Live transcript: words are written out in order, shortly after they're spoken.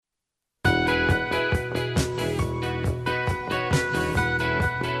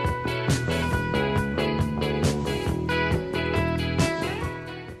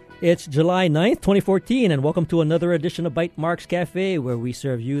It's July 9th, 2014, and welcome to another edition of Bite Marks Cafe, where we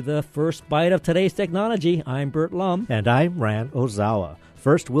serve you the first bite of today's technology. I'm Bert Lum. And I'm Rand Ozawa.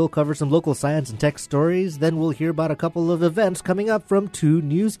 First, we'll cover some local science and tech stories. Then we'll hear about a couple of events coming up from two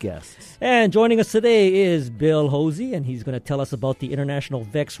news guests. And joining us today is Bill Hosey, and he's going to tell us about the International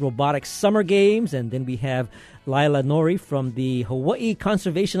VEX Robotics Summer Games. And then we have Laila Nori from the Hawaii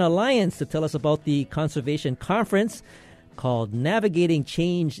Conservation Alliance to tell us about the Conservation Conference called Navigating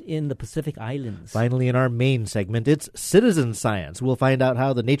Change in the Pacific Islands. Finally, in our main segment, it's Citizen Science. We'll find out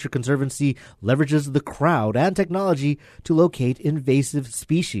how the Nature Conservancy leverages the crowd and technology to locate invasive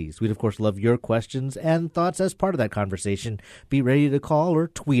species. We'd, of course, love your questions and thoughts as part of that conversation. Be ready to call or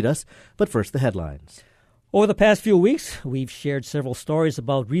tweet us. But first, the headlines. Over the past few weeks, we've shared several stories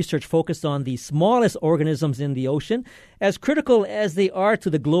about research focused on the smallest organisms in the ocean. As critical as they are to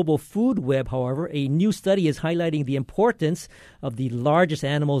the global food web, however, a new study is highlighting the importance of the largest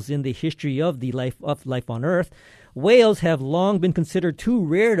animals in the history of life on Earth. Whales have long been considered too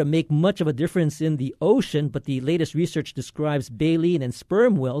rare to make much of a difference in the ocean, but the latest research describes baleen and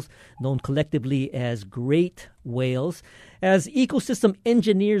sperm whales, known collectively as great whales, as ecosystem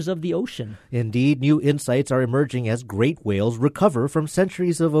engineers of the ocean. Indeed, new insights are emerging as great whales recover from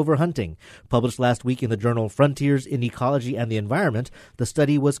centuries of overhunting. Published last week in the journal Frontiers in Ecology and the Environment, the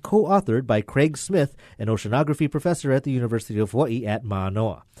study was co-authored by Craig Smith, an oceanography professor at the University of Hawaii at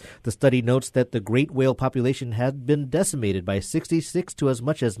Manoa. The study notes that the great whale population had been decimated by 66 to as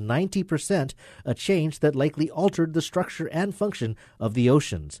much as 90%, a change that likely altered the structure and function of the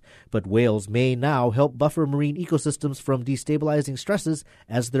oceans. But whales may now help buffer marine ecosystems from destabilizing stresses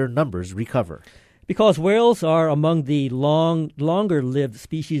as their numbers recover. Because whales are among the longer-lived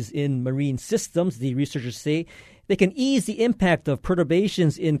species in marine systems, the researchers say, they can ease the impact of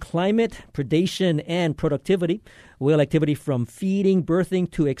perturbations in climate, predation, and productivity. Whale activity from feeding, birthing,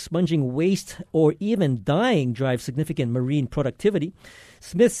 to expunging waste, or even dying drives significant marine productivity.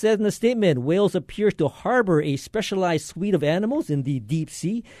 Smith said in a statement, whales appear to harbor a specialized suite of animals in the deep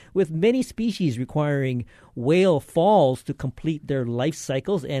sea, with many species requiring whale falls to complete their life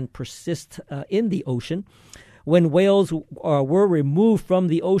cycles and persist in the ocean. When whales were removed from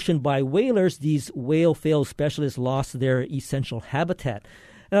the ocean by whalers, these whale fail specialists lost their essential habitat.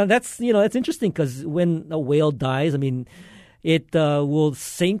 That's interesting because when a whale dies, it will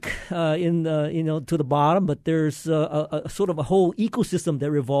sink to the bottom, but there's a sort of a whole ecosystem that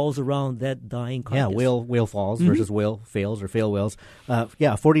revolves around that dying carcass. Yeah, whale falls versus whale fails or fail whales. A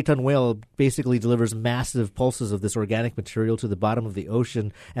 40-ton whale basically delivers massive pulses of this organic material to the bottom of the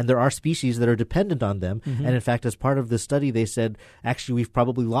ocean, and there are species that are dependent on them. Mm-hmm. And in fact, as part of this study, they said, actually, we've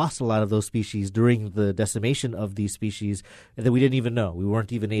probably lost a lot of those species during the decimation of these species that we didn't even know. We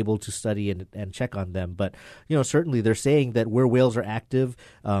weren't even able to study and check on them. But, certainly they're saying that where whales are active,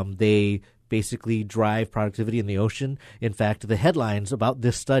 they basically drive productivity in the ocean. In fact, the headlines about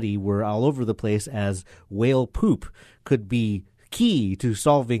this study were all over the place as whale poop could be key to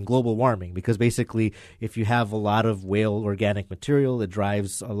solving global warming, because basically if you have a lot of whale organic material, it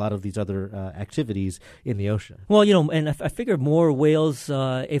drives a lot of these other activities in the ocean. Well, and I figure more whales,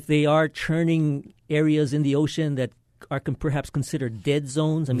 if they are churning areas in the ocean that are perhaps considered dead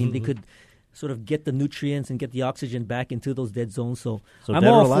zones, they could sort of get the nutrients and get the oxygen back into those dead zones. So I'm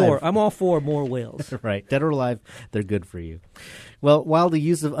all for more whales. Right. Dead or alive, they're good for you. Well, while the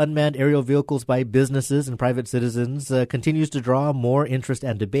use of unmanned aerial vehicles by businesses and private citizens continues to draw more interest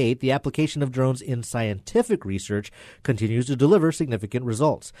and debate, the application of drones in scientific research continues to deliver significant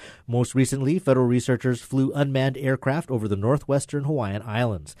results. Most recently, federal researchers flew unmanned aircraft over the northwestern Hawaiian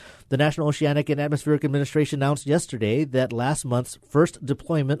Islands. The National Oceanic and Atmospheric Administration announced yesterday that last month's first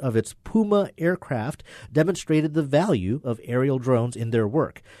deployment of its Puma aircraft demonstrated the value of aerial drones in their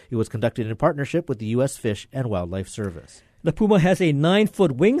work. It was conducted in partnership with the U.S. Fish and Wildlife Service. The Puma has a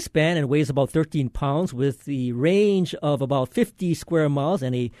 9-foot wingspan and weighs about 13 pounds with the range of about 50 square miles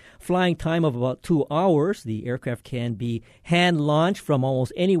and a flying time of about 2 hours. The aircraft can be hand-launched from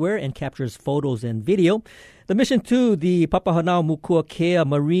almost anywhere and captures photos and video. The mission to the Papahanaumokuakea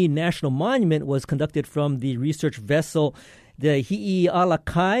Marine National Monument was conducted from the research vessel the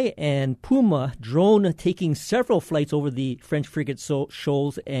Hi'i'alakai and Puma drone, taking several flights over the French frigate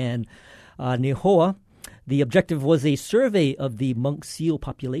Shoals and Nihoa. The objective was a survey of the monk seal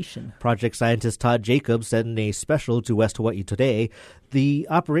population. Project scientist Todd Jacobs said in a special to West Hawaii Today, the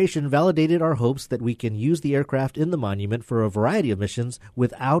operation validated our hopes that we can use the aircraft in the monument for a variety of missions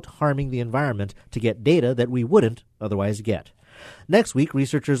without harming the environment to get data that we wouldn't otherwise get. Next week,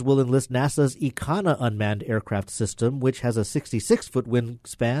 researchers will enlist NASA's Icana unmanned aircraft system, which has a 66-foot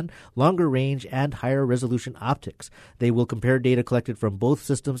wingspan, longer range, and higher resolution optics. They will compare data collected from both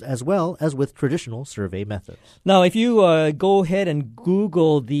systems as well as with traditional survey methods. Now, if you go ahead and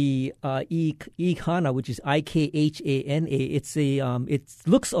Google the Icana, which is Ikhana, it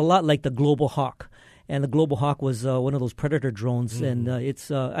looks a lot like the Global Hawk. And the Global Hawk was one of those Predator drones, and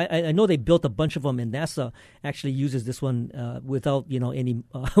I know they built a bunch of them, and NASA actually uses this one without any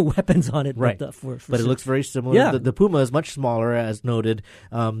weapons on it. Right, but it looks very similar. Yeah. The Puma is much smaller, as noted.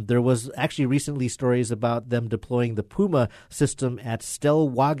 There was actually recently stories about them deploying the Puma system at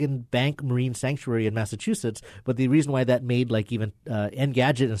Stellwagen Bank Marine Sanctuary in Massachusetts, but the reason why that made even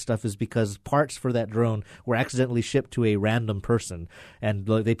Engadget and stuff is because parts for that drone were accidentally shipped to a random person, and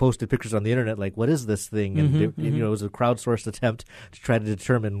they posted pictures on the internet like, what is this thing? And it was a crowdsourced attempt to try to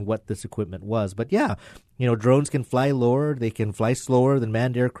determine what this equipment was. But yeah, drones can fly lower, they can fly slower than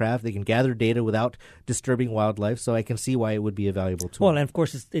manned aircraft, they can gather data without disturbing wildlife, so I can see why it would be a valuable tool. Well, and of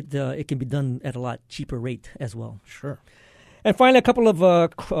course it can be done at a lot cheaper rate as well. Sure. And finally, a couple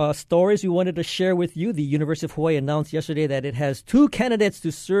of stories we wanted to share with you. The University of Hawaii announced yesterday that it has 2 candidates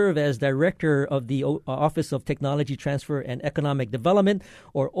to serve as director of the Office of Technology Transfer and Economic Development,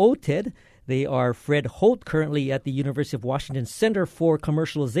 or OTED. They are Fred Holt, currently at the University of Washington Center for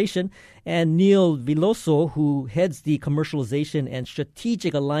Commercialization, and Neil Veloso, who heads the Commercialization and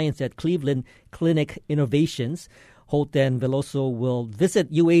Strategic Alliance at Cleveland Clinic Innovations. Holt and Veloso will visit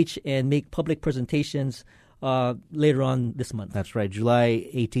UH and make public presentations later on this month. That's right, July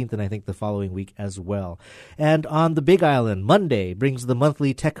 18th, and I think the following week as well. And on the Big Island, Monday brings the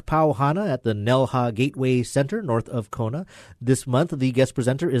monthly Tech Pauhana at the Nelha Gateway Center north of Kona. This month, the guest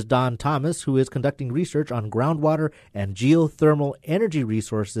presenter is Don Thomas, who is conducting research on groundwater and geothermal energy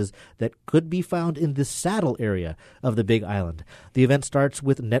resources that could be found in the Saddle area of the Big Island. The event starts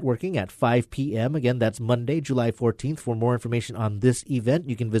with networking at 5 p.m. Again, that's Monday, July 14th. For more information on this event,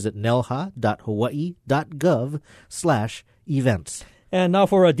 you can visit nelha.hawaii.gov/events. And now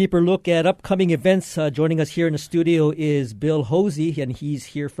for a deeper look at upcoming events, joining us here in the studio is Bill Hosey, and he's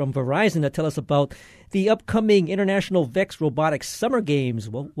here from Verizon to tell us about the upcoming International VEX Robotics Summer Games.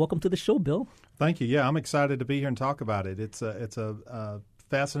 Well, welcome to the show, Bill. Thank you. Yeah, I'm excited to be here and talk about it. It's a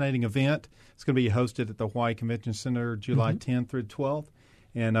fascinating event. It's going to be hosted at the Hawaii Convention Center July 10th through 12th,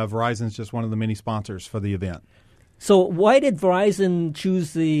 and Verizon's just one of the many sponsors for the event. So why did Verizon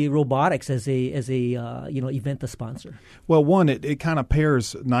choose the robotics as a event to sponsor? Well, one, it kind of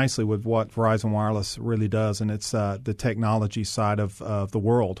pairs nicely with what Verizon Wireless really does, and it's the technology side of the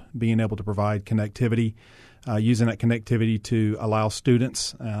world, being able to provide connectivity, using that connectivity to allow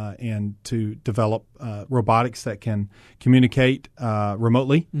students and to develop robotics that can communicate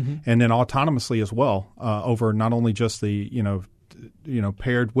remotely and then autonomously as well over not only just the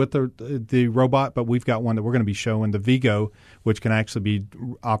paired with the robot, but we've got one that we're going to be showing, the Vigo, which can actually be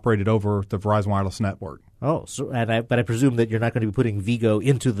operated over the Verizon Wireless network. Oh, but I presume that you're not going to be putting Vigo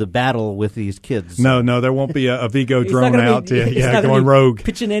into the battle with these kids. No, there won't be a Vigo drone out going rogue.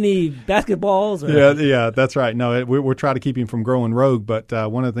 Pitching any basketballs? Yeah, that's right. No, we're trying to keep him from growing rogue, but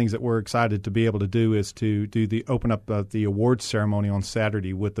one of the things that we're excited to be able to do is to open up the awards ceremony on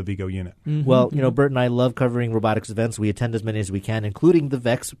Saturday with the Vigo unit. Mm-hmm. Well, Bert and I love covering robotics events. We attend as many as we can, including the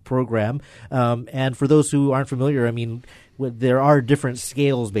VEX program. And for those who aren't familiar, there are different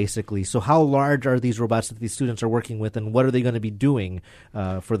scales, basically. So how large are these robots that these students are working with, and what are they going to be doing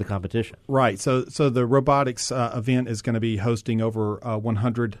for the competition? Right. So the robotics event is going to be hosting over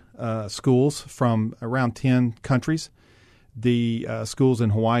 100 schools from around 10 countries. The schools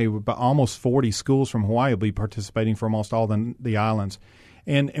in Hawaii, almost 40 schools from Hawaii will be participating from almost all the islands.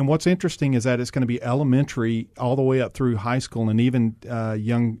 And what's interesting is that it's going to be elementary all the way up through high school, and even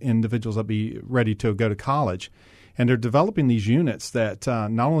young individuals that be ready to go to college. And they're developing these units that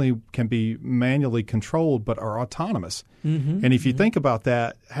not only can be manually controlled, but are autonomous. Mm-hmm. And if you think about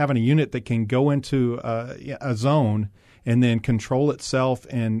that, having a unit that can go into a zone and then control itself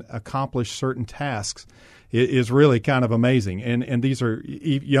and accomplish certain tasks is really kind of amazing. And these are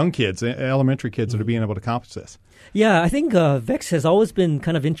young kids, elementary kids that are being able to accomplish this. Yeah, I think VEX has always been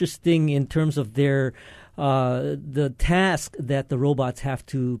kind of interesting in terms of their the task that the robots have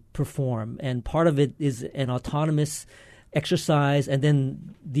to perform, and part of it is an autonomous exercise, and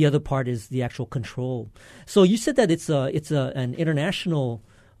then the other part is the actual control. So you said that it's an international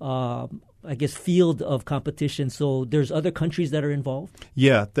field of competition. So there's other countries that are involved?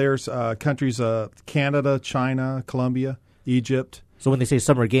 Yeah, there's countries, Canada, China, Colombia, Egypt, So when they say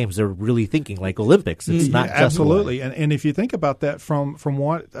summer games, they're really thinking like Olympics. It's not just absolutely. Hawaii. And if you think about that from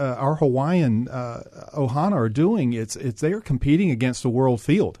what our Hawaiian ohana are doing, it's they are competing against the world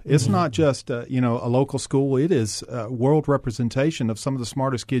field. It's not just a local school. It is world representation of some of the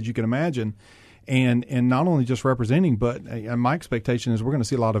smartest kids you can imagine, and not only just representing, but my expectation is we're going to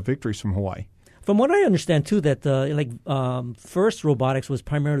see a lot of victories from Hawaii. From what I understand, too, that first robotics was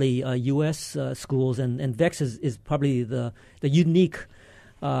primarily U.S. schools, and VEX is probably the unique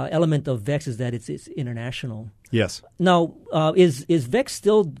element of VEX is that it's international. Yes. Now, is VEX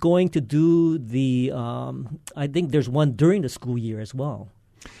still going to do the I think there's one during the school year as well.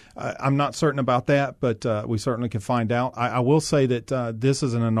 I'm not certain about that, but we certainly can find out. I will say that this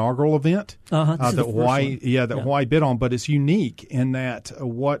is an inaugural event that Hawaii bid on, but it's unique in that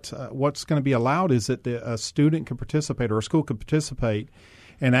what's going to be allowed is that a student can participate or a school can participate,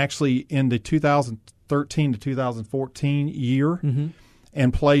 and actually in the 2013 to 2014 year.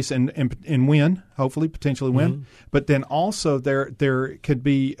 And place and win, hopefully, potentially win. But then also there could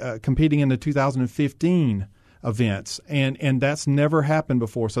be competing in the 2015 events, and that's never happened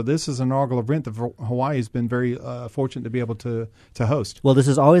before. So this is an inaugural event that Hawaii has been very fortunate to be able to host. Well, this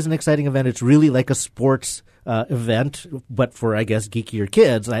is always an exciting event. It's really like a sports event, but for, I guess, geekier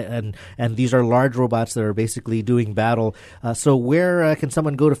kids. And these are large robots that are basically doing battle. So where can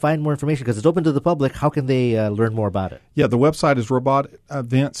someone go to find more information? Because it's open to the public. How can they learn more about it? Yeah, the website is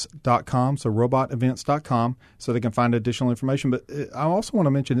robotevents.com, so robotevents.com, so they can find additional information. But I also want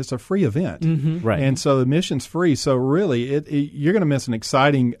to mention it's a free event. Right. And so the admission's free. So really, you're going to miss an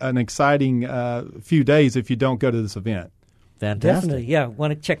exciting few days if you don't go to this event. Fantastic. Definitely, yeah.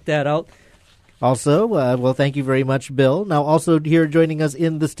 Want to check that out. Also, well, thank you very much, Bill. Now, also here joining us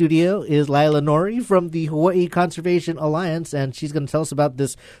in the studio is Lila Nori from the Hawaii Conservation Alliance, and she's going to tell us about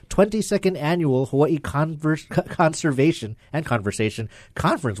this 22nd annual Hawaii Conservation and Conversation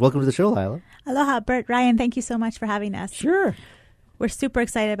Conference. Welcome to the show, Lila. Aloha, Bert, Ryan. Thank you so much for having us. Sure. We're super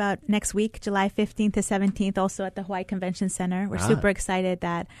excited about next week, July 15th to 17th, also at the Hawaii Convention Center. We're super excited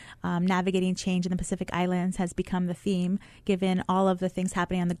that navigating change in the Pacific Islands has become the theme, given all of the things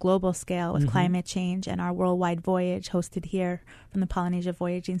happening on the global scale with climate change and our worldwide voyage hosted here from the Polynesia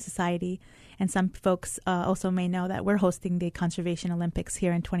Voyaging Society. And some folks also may know that we're hosting the Conservation Olympics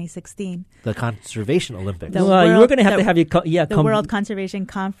here in 2016. The Conservation Olympics. We're going to have you the World Conservation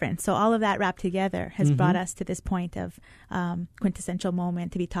Conference. So all of that wrapped together has brought us to this point of quintessential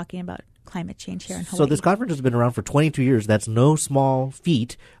moment to be talking about climate change here in Hawaii. So this conference has been around for 22 years. That's no small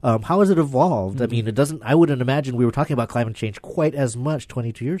feat. How has it evolved? I mean, I wouldn't imagine we were talking about climate change quite as much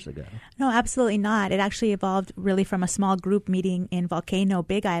 22 years ago. No, absolutely not. It actually evolved really from a small group meeting in Volcano,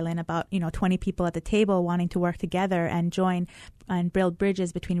 Big Island, about 20 people at the table wanting to work together and join and build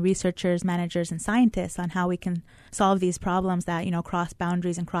bridges between researchers, managers, and scientists on how we can solve these problems that, cross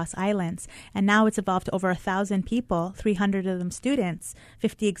boundaries and cross islands. And now it's evolved to over 1,000 people, 300 of them students,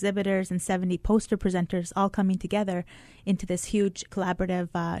 50 exhibitors, and 70 poster presenters all coming together into this huge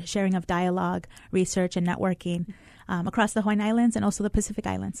collaborative sharing of dialogue, research, and networking across the Hawaiian Islands and also the Pacific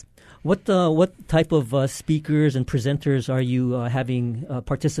Islands. What type of speakers and presenters are you having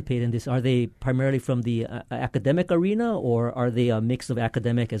participate in this? Are they primarily from the academic arena, or are they a mix of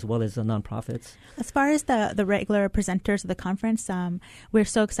academic as well as nonprofits? As far as the regular presenters of the conference, we're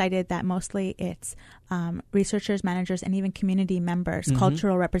so excited that mostly it's researchers, managers, and even community members,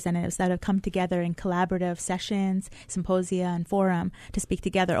 cultural representatives that have come together in collaborative sessions, symposia, and forum to speak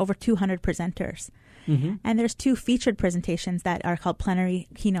together, over 200 presenters. And there's 2 featured presentations that are called plenary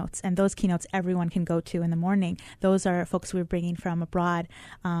keynotes, and those keynotes everyone can go to in the morning. Those are folks we're bringing from abroad,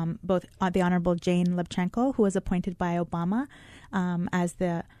 both the Honorable Jane Lubchenco, who was appointed by Obama as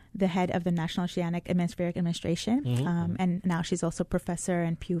the head of the National Oceanic Atmospheric Administration, and now she's also professor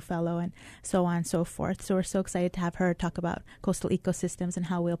and Pew Fellow and so on and so forth. So we're so excited to have her talk about coastal ecosystems and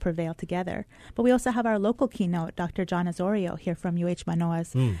how we'll prevail together. But we also have our local keynote, Dr. John Azorio, here from UH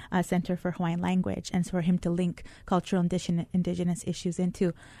Manoa's Center for Hawaiian Language, and so for him to link cultural indigenous issues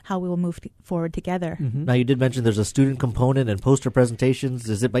into how we will move forward together. Now, you did mention there's a student component and poster presentations.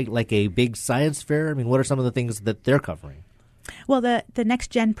 Is it like a big science fair? I mean, what are some of the things that they're covering? Well, the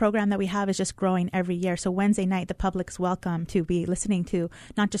Next Gen program that we have is just growing every year. So Wednesday night, the public's welcome to be listening to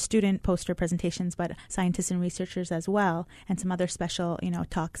not just student poster presentations, but scientists and researchers as well. And some other special,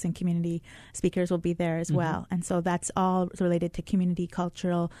 talks and community speakers will be there as well. And so that's all related to community,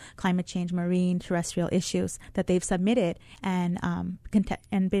 cultural, climate change, marine, terrestrial issues that they've submitted and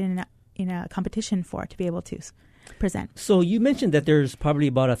been in a competition for to be able to present. So you mentioned that there's probably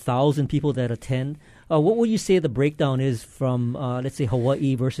about 1,000 people that attend. what would you say the breakdown is from, let's say,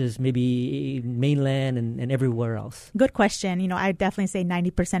 Hawaii versus maybe mainland and everywhere else? Good question. I definitely say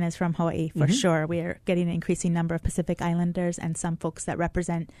 90% is from Hawaii for sure. We are getting an increasing number of Pacific Islanders and some folks that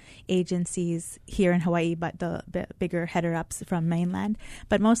represent agencies here in Hawaii, but the bigger header-ups from mainland.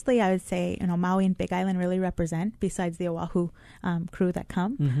 But mostly I would say, Maui and Big Island really represent, besides the Oahu crew that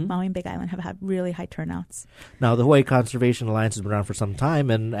come. Maui and Big Island have had really high turnouts. Now, the Hawaii Conservation Alliance has been around for some time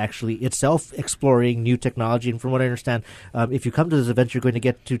and actually itself exploring new technology. And from what I understand, if you come to this event, you're going to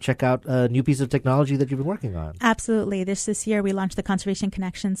get to check out a new piece of technology that you've been working on. Absolutely. This year we launched the Conservation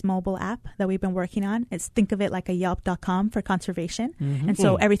Connections mobile app that we've been working on. Think of it like a Yelp.com for conservation. And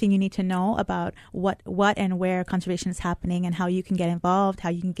so everything you need to know about what and where conservation is happening and how you can get involved, how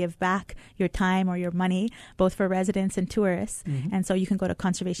you can give back your time or your money, both for residents and tourists. And so you can go to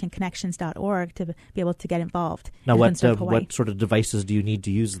conservationconnections.org to be able to get involved. Now, what sort of devices do you need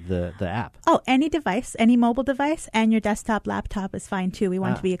to use the app? Oh, any device, any mobile device, and your desktop, laptop is fine too. We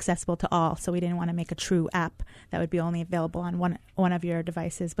want it to be accessible to all, so we didn't want to make a true app that would be only available on one of your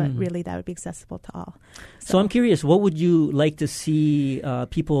devices, but really that would be accessible to all. So I'm curious, what would you like to see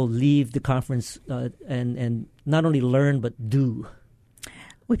people leave the conference and not only learn but do?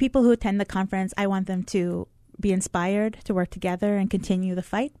 With people who attend the conference, I want them to be inspired to work together and continue the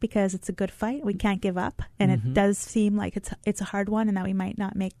fight, because it's a good fight. We can't give up, and it does seem like it's a hard one and that we might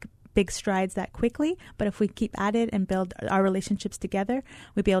not make big strides that quickly, but if we keep at it and build our relationships together,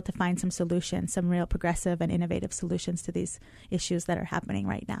 we'll be able to find some solutions, some real progressive and innovative solutions to these issues that are happening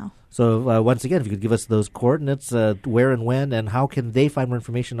right now. So once again, if you could give us those coordinates, where and when, and how can they find more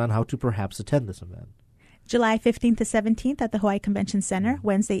information on how to perhaps attend this event? July 15th to 17th at the Hawaii Convention Center.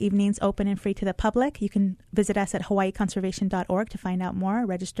 Wednesday evenings open and free to the public. You can visit us at hawaiiconservation.org to find out more,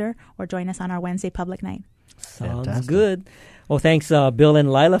 register, or join us on our Wednesday public night. Sounds Fantastic. Good. Well, thanks, Bill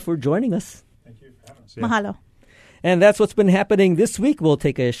and Lila, for joining us. Thank you for having us. Mahalo. And that's what's been happening this week. We'll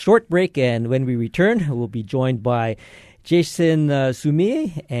take a short break, and when we return, we'll be joined by Jason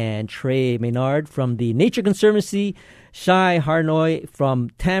Sumie and Trey Maynard from the Nature Conservancy, Shai Harnoy from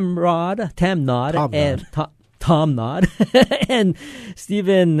Tamnod, and Tomnod, and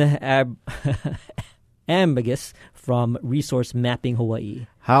Stephen Ambagus from Resource Mapping Hawaii.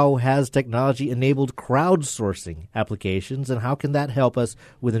 How has technology enabled crowdsourcing applications, and how can that help us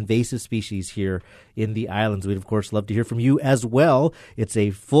with invasive species here in the islands? We'd, of course, love to hear from you as well. It's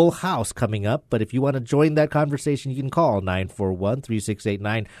a full house coming up, but if you want to join that conversation, you can call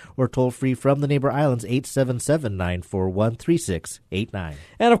 941-3689 or toll free from the neighbor islands, 877-941-3689.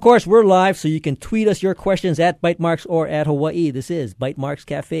 And, of course, we're live, so you can tweet us your questions at Bytemarks or at Hawaii. This is Bytemarks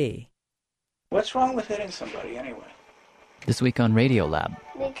Cafe. What's wrong with hitting somebody anyway? This week on Radiolab,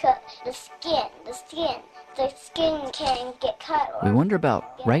 Because the skin can get cut. we wonder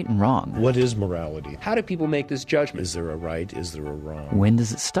about right and wrong. What is morality? How do people make this judgment? Is there a right? Is there a wrong? When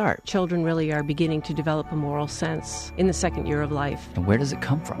does it start? Children really are beginning to develop a moral sense in the second year of life. And where does it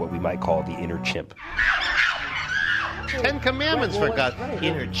come from? What we might call the inner chimp. 10 Commandments, for God's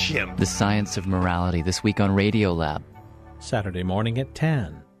inner chimp. The Science of Morality, this week on Radiolab. Saturday morning at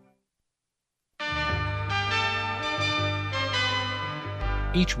 10.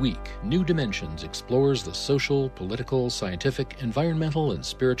 Each week, New Dimensions explores the social, political, scientific, environmental, and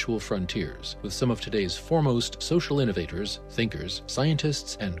spiritual frontiers with some of today's foremost social innovators, thinkers,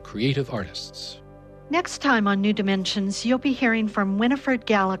 scientists, and creative artists. Next time on New Dimensions, you'll be hearing from Winifred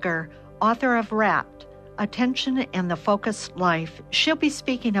Gallagher, author of Wrapped, Attention and the Focused Life. She'll be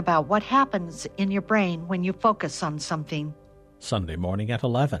speaking about what happens in your brain when you focus on something. Sunday morning at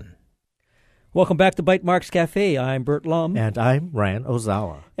 11. Welcome back to Bytemarks Cafe. I'm Bert Lum. And I'm Ryan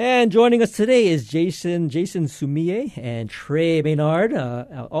Ozawa. And joining us today is Jason Sumie and Trey Maynard,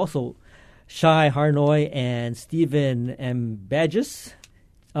 also Shai Harnoy and Stephen Ambagus.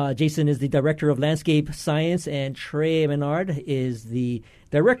 Jason is the Director of Landscape Science, and Trey Maynard is the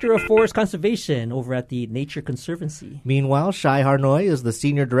Director of Forest Conservation over at the Nature Conservancy. Meanwhile, Shai Harnoy is the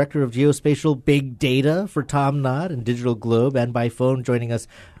Senior Director of Geospatial Big Data for Tomnod and Digital Globe. And by phone joining us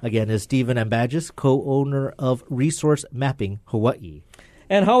again is Stephen Ambagus, co-owner of Resource Mapping Hawaii.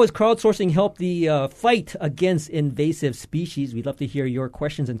 And how has crowdsourcing helped the fight against invasive species? We'd love to hear your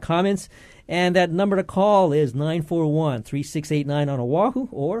questions and comments. And that number to call is 941-3689 on Oahu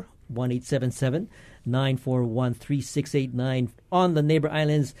or 1-877-941-3689 on the neighbor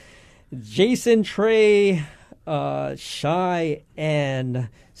islands. Jason, Trey, Shai, and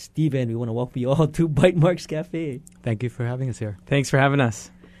Stephen, we want to welcome you all to Bytemarks Cafe. Thank you for having us here. Thanks for having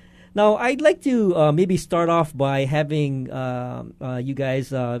us. Now, I'd like to maybe start off by having you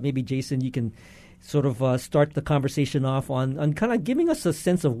guys, maybe Jason, you can sort of start the conversation off on kind of giving us a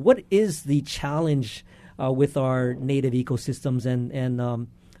sense of what is the challenge with our native ecosystems and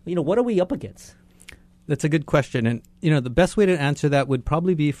what are we up against? That's a good question. And, the best way to answer that would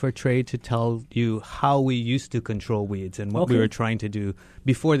probably be for Trey to tell you how we used to control weeds and what we were trying to do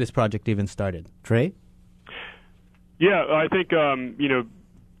before this project even started. Trey? Yeah, I think,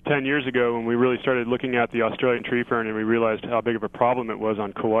 10 years ago when we really started looking at the Australian tree fern and we realized how big of a problem it was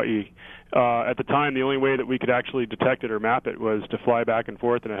on Kauai, at the time the only way that we could actually detect it or map it was to fly back and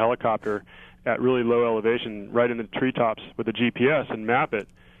forth in a helicopter at really low elevation right in the treetops with a GPS and map it.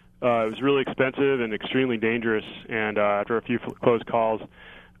 It was really expensive and extremely dangerous, and after a few close calls,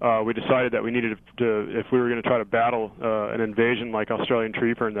 we decided that we needed to, if we were going to try to battle an invasion like Australian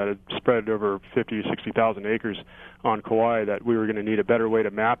tree fern that had spread over 50 to 60,000 acres on Kauai, that we were going to need a better way to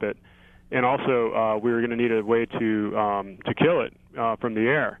map it, and also we were going to need a way to kill it from the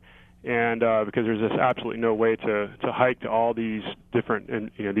air, and because there's just absolutely no way to hike to all these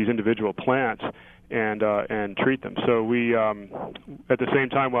different these individual plants and treat them. So we, at the same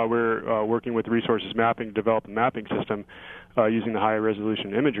time, while we're working with Resources Mapping to develop a mapping system using the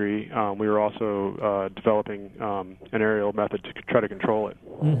high-resolution imagery, we were also developing an aerial method to try to control it.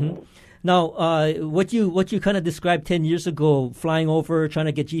 Mm-hmm. Now, what you kind of described 10 years ago, flying over, trying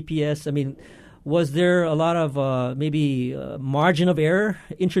to get GPS, I mean, was there a lot of margin of error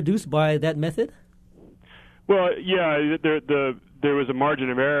introduced by that method? Well, yeah, there was a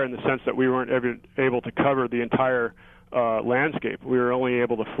margin of error in the sense that we weren't ever able to cover the entire landscape. We were only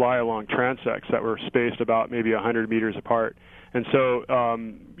able to fly along transects that were spaced about maybe 100 meters apart. And so,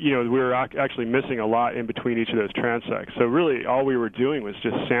 we were actually missing a lot in between each of those transects. So really all we were doing was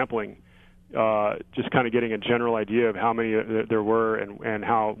just sampling, just kind of getting a general idea of how many there were and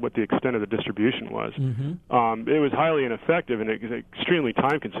what the extent of the distribution was. Mm-hmm. It was highly ineffective and extremely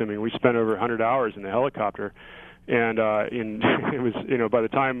time-consuming. We spent over 100 hours in the helicopter. And it was, by the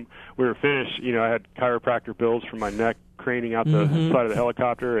time we were finished, I had chiropractor bills from my neck craning out the side of the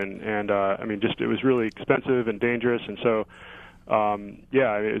helicopter, and it was really expensive and dangerous, and so,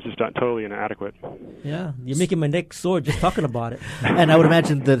 it was just totally inadequate. Yeah, you're making my neck sore just talking about it. And I would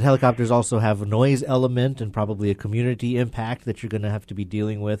imagine that helicopters also have a noise element and probably a community impact that you're going to have to be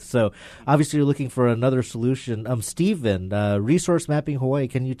dealing with. So obviously you're looking for another solution. Stephen, Resource Mapping Hawaii,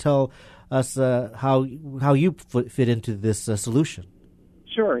 can you tell us how you fit into this solution?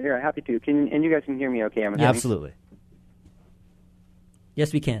 Sure, yeah, happy to. And you guys can hear me okay? I'm Absolutely.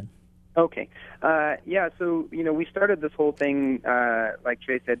 Yes, we can. Okay. So, we started this whole thing, like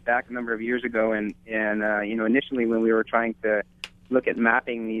Trey said, back a number of years ago, and initially when we were trying to look at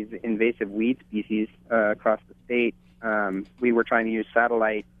mapping these invasive weed species across the state, we were trying to use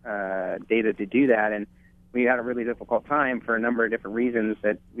satellite data to do that, and we had a really difficult time for a number of different reasons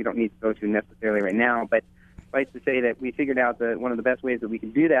that we don't need to go to necessarily right now. But suffice to say that we figured out that one of the best ways that we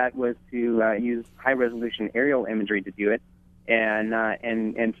could do that was to use high-resolution aerial imagery to do it,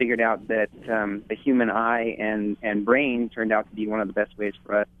 and figured out that the human eye and brain turned out to be one of the best ways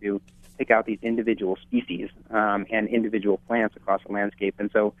for us to pick out these individual species and individual plants across the landscape. And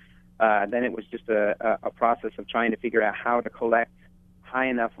so then it was just a process of trying to figure out how to collect high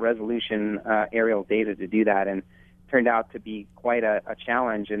enough resolution aerial data to do that, and turned out to be quite a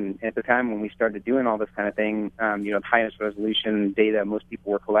challenge. And at the time when we started doing all this kind of thing, the highest resolution data most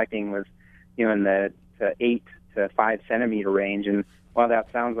people were collecting was, in the 8 to 5 centimeter range. And while that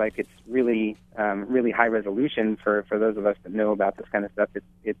sounds like it's really high resolution for those of us that know about this kind of stuff,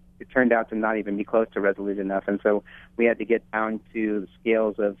 it turned out to not even be close to resolute enough. And so we had to get down to the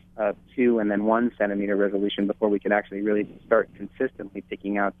scales of 2 and then 1 centimeter resolution before we could actually really start consistently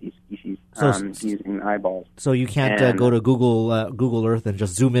picking out these species using eyeballs. So you can't go to Google Earth and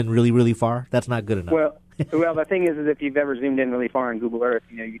just zoom in really, really far? That's not good enough. Well, the thing is if you've ever zoomed in really far on Google Earth,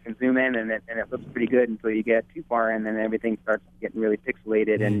 you can zoom in and it looks pretty good until you get too far, and then everything starts getting really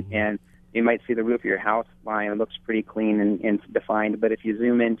pixelated, and you might see the roof of your house line. It looks pretty clean and defined. But if you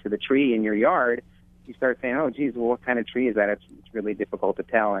zoom into the tree in your yard, you start saying, oh, geez, well, what kind of tree is that? It's really difficult to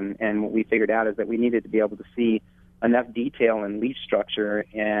tell. And what we figured out is that we needed to be able to see enough detail in leaf structure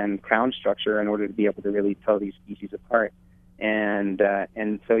and crown structure in order to be able to really tell these species apart. And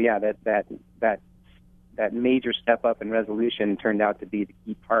so, yeah, that major step up in resolution turned out to be the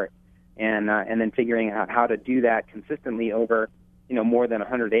key part. And then figuring out how to do that consistently over, more than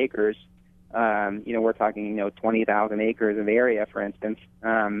 100 acres. We're talking, 20,000 acres of area, for instance,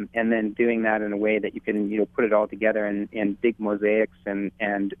 and then doing that in a way that you can, put it all together in big mosaics and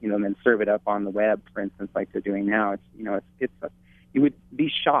then serve it up on the web, for instance, like they're doing now. You would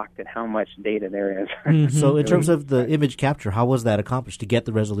be shocked at how much data there is. So in terms of the image capture, how was that accomplished to get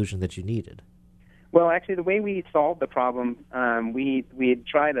the resolution that you needed? Well, actually, the way we solved the problem, we had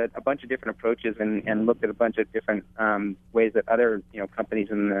tried a bunch of different approaches and looked at a bunch of different ways that other companies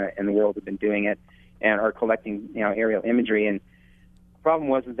in the world have been doing it and are collecting aerial imagery. And the problem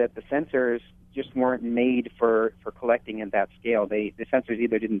was that the sensors just weren't made for collecting at that scale. The sensors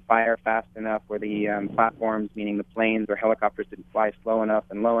either didn't fire fast enough, or the platforms, meaning the planes or helicopters, didn't fly slow enough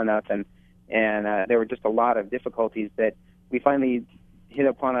and low enough, and there were just a lot of difficulties that we finally hit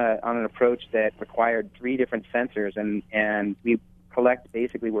upon on an approach that required 3 different sensors, and we collect,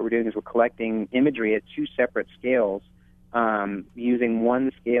 basically what we're doing is we're collecting imagery at 2 separate scales, using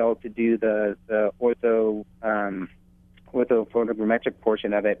one scale to do the orthophotogrammetric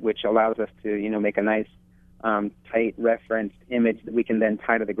portion of it, which allows us to make a nice tight referenced image that we can then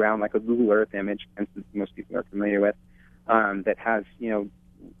tie to the ground, like a Google Earth image, for instance, most people are familiar with, that has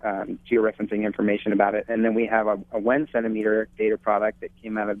georeferencing information about it. And then we have a 1 centimeter data product that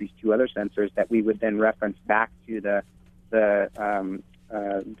came out of these 2 other sensors that we would then reference back to the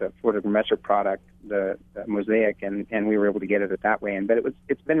photogrammetric product, the Mosaic, and we were able to get it that way. But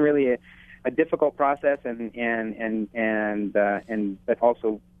it's been really a difficult process, but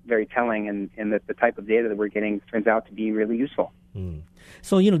also very telling, and that the type of data that we're getting turns out to be really useful.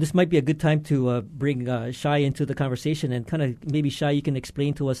 So, this might be a good time to bring Shai into the conversation, and kind of maybe, Shai, you can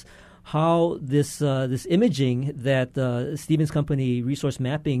explain to us how this imaging that Stephen's company, Resource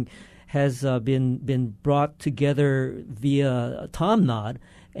Mapping, has been brought together via TomNod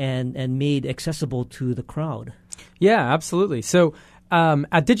and made accessible to the crowd. Yeah, absolutely. So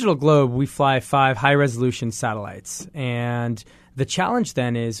at Digital Globe, we fly 5 high-resolution satellites, and the challenge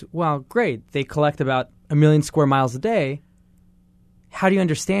then is, well, great, they collect about 1 million square miles a day. How do you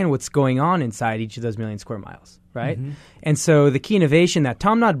understand what's going on inside each of those 1 million square miles, right? Mm-hmm. And so the key innovation that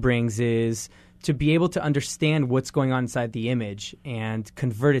TomNod brings is to be able to understand what's going on inside the image and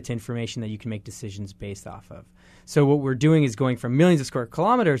convert it to information that you can make decisions based off of. So what we're doing is going from millions of square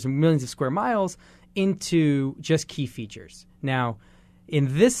kilometers and millions of square miles into just key features. Now,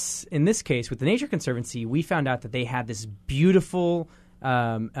 in this case, with the Nature Conservancy, we found out that they had this beautiful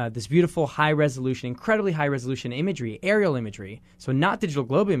high-resolution, incredibly high-resolution imagery, aerial imagery, so not Digital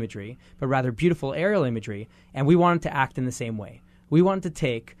Globe imagery, but rather beautiful aerial imagery, and we wanted to act in the same way. We wanted to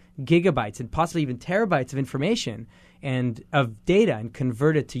take gigabytes and possibly even terabytes of information and of data and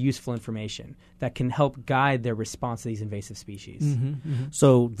convert it to useful information that can help guide their response to these invasive species. Mm-hmm, mm-hmm.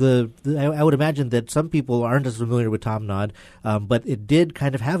 So I would imagine that some people aren't as familiar with TomNod, but it did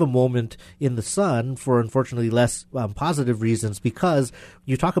kind of have a moment in the sun for unfortunately less positive reasons, because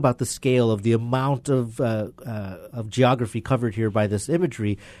you talk about the scale of the amount of geography covered here by this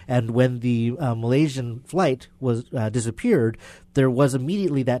imagery, and when the Malaysian flight was disappeared, there was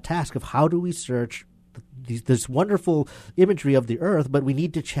immediately that task of how do we search this wonderful imagery of the Earth, but we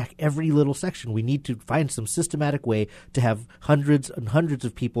need to check every little section. We need to find some systematic way to have hundreds and hundreds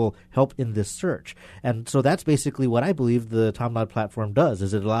of people help in this search. And so that's basically what I believe the TomNod platform does,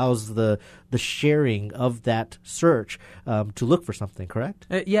 is it allows the sharing of that search to look for something, correct?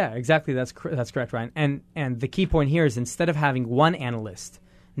 Yeah, exactly. That's correct, Ryan. And the key point here is, instead of having one analyst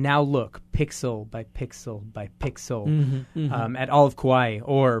now look pixel by pixel by pixel at all of Kauai,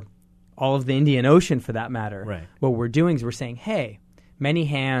 or all of the Indian Ocean for that matter. Right. What we're doing is we're saying, hey, many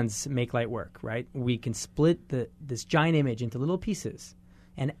hands make light work, right? We can split this giant image into little pieces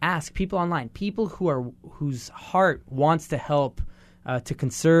and ask people online, people whose heart wants to help to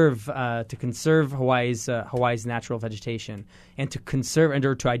conserve Hawaii's natural vegetation, and to conserve and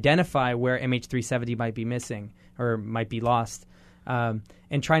or to identify where MH370 might be missing or might be lost, and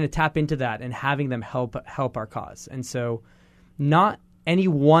trying to tap into that and having them help our cause. And so, not any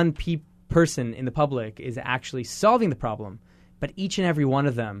one person in the public is actually solving the problem, but each and every one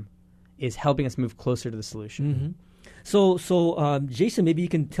of them is helping us move closer to the solution. Mm-hmm. So, Jason, maybe you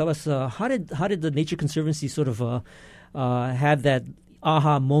can tell us how did the Nature Conservancy sort of have that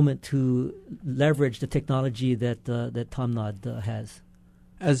aha moment to leverage the technology that TomNod has?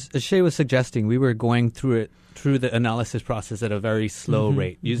 As Shay was suggesting, we were going through the analysis process at a very slow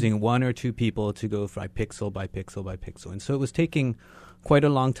rate, using 1 or 2 people to go by pixel by pixel by pixel. And so it was taking quite a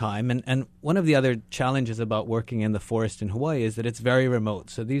long time. And one of the other challenges about working in the forest in Hawaii is that it's very remote.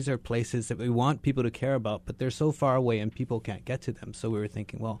 So these are places that we want people to care about, but they're so far away and people can't get to them. So we were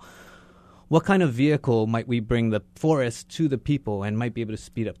thinking, well, what kind of vehicle might we bring the forest to the people and might be able to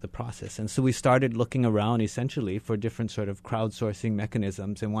speed up the process? And so we started looking around essentially for different sort of crowdsourcing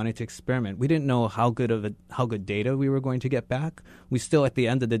mechanisms and wanted to experiment. We didn't know how good data we were going to get back. We still, at the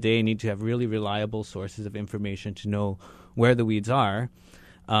end of the day, need to have really reliable sources of information to know where the weeds are.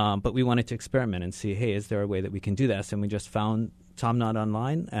 But we wanted to experiment and see, hey, is there a way that we can do this? And we just found TomNot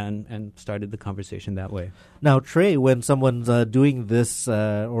online and started the conversation that way. Now, Trey, when someone's doing this,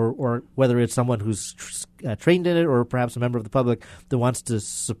 or whether it's someone who's trained in it or perhaps a member of the public that wants to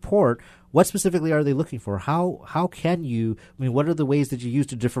support, what specifically are they looking for? How can you, what are the ways that you use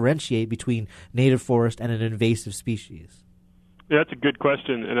to differentiate between native forest and an invasive species? Yeah, that's a good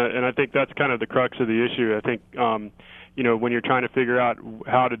question, and I think that's kind of the crux of the issue. I think, when you're trying to figure out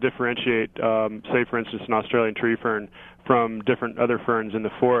how to differentiate, say, for instance, an Australian tree fern from different other ferns in the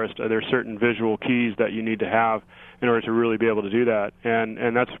forest, there are certain visual keys that you need to have in order to really be able to do that.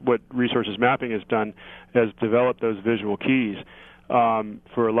 And that's what Resources Mapping has done, has developed those visual keys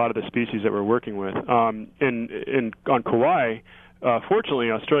for a lot of the species that we're working with. On Kauai, fortunately,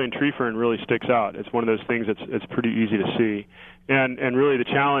 Australian tree fern really sticks out. It's one of those things that's pretty easy to see. And really the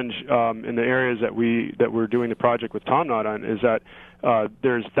challenge in the areas that we're doing the project with TomNot on is that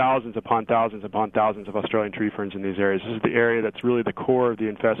there's thousands upon thousands upon thousands of Australian tree ferns in these areas. This is the area that's really the core of the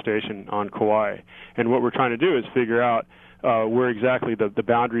infestation on Kauai. And what we're trying to do is figure out where exactly the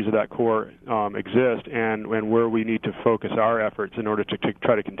boundaries of that core exist and where we need to focus our efforts in order to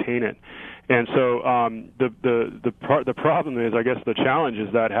try to contain it. And so the problem is, I guess the challenge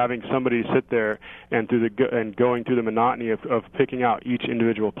is that having somebody sit there and going through the monotony of picking out each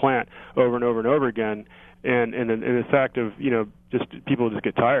individual plant over and over and over again, and the fact of just people just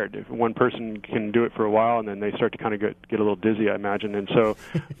get tired. If one person can do it for a while, and then they start to kind of get a little dizzy, I imagine. And so,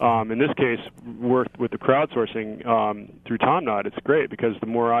 in this case, with the crowdsourcing through TomNot, it's great because the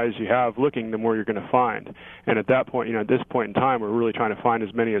more eyes you have looking, the more you're going to find. And at that point, at this point in time, we're really trying to find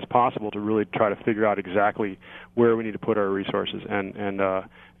as many as possible to really try to figure out exactly where we need to put our resources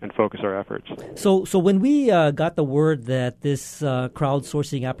and focus our efforts. So when we got the word that this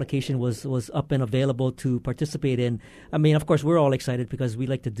crowdsourcing application was up and available to participate in, of course, we're all excited because we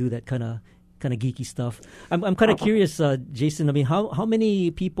like to do that kind of geeky stuff. I'm kind of curious, Jason. How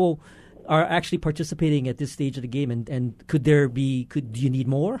many people are actually participating at this stage of the game, and do you need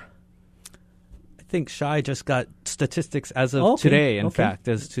more? I think Shai just got statistics as of today, in fact,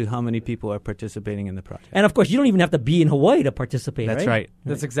 as to how many people are participating in the project. And of course, you don't even have to be in Hawaii to participate, That's right? right.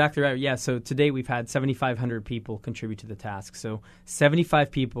 That's exactly right. Yeah, so today we've had 7,500 people contribute to the task. So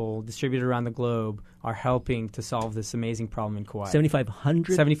 75 people distributed around the globe are helping to solve this amazing problem in Kauai.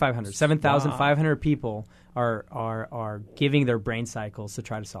 7,500? 7,500. 7,500 people are giving their brain cycles to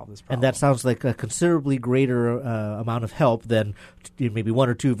try to solve this problem. And that sounds like a considerably greater amount of help than maybe one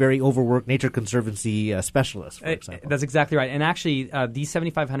or two very overworked Nature Conservancy specialists, for example. That's exactly right. And actually, these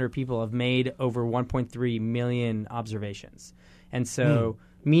 7,500 people have made over 1.3 million observations. And so,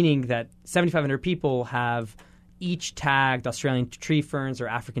 meaning that 7,500 people have each tagged Australian tree ferns or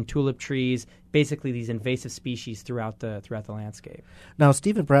African tulip trees, basically these invasive species throughout the landscape. Now,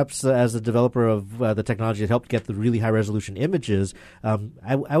 Stephen, perhaps as a developer of the technology that helped get the really high-resolution images,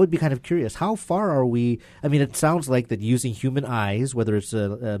 I would be kind of curious, how far are we? It sounds like that using human eyes, whether it's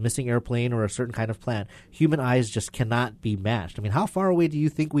a missing airplane or a certain kind of plant, human eyes just cannot be matched. How far away do you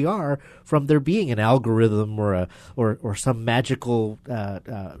think we are from there being an algorithm or some magical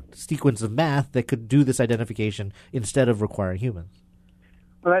sequence of math that could do this identification instead of requiring humans?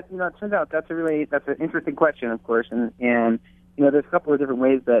 Well, it turns out that's an interesting question, of course, and there's a couple of different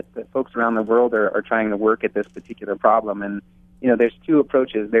ways that folks around the world are trying to work at this particular problem, and there's two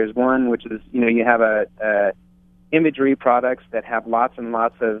approaches. There's one which is you have a imagery products that have lots and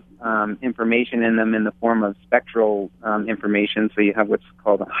lots of information in them in the form of spectral information. So you have what's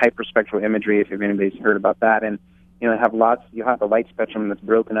called hyperspectral imagery, if anybody's heard about that, and you have a light spectrum that's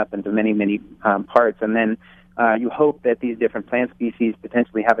broken up into many parts, and then you hope that these different plant species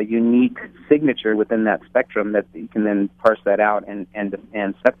potentially have a unique signature within that spectrum that you can then parse that out and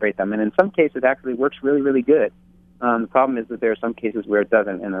separate them. And in some cases, it actually works really, really good. The problem is that there are some cases where it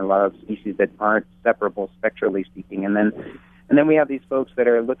doesn't, and there are a lot of species that aren't separable spectrally speaking. And then we have these folks that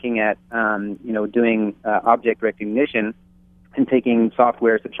are looking at doing object recognition and taking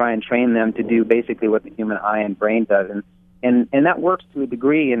softwares to try and train them to do basically what the human eye and brain does. And that works to a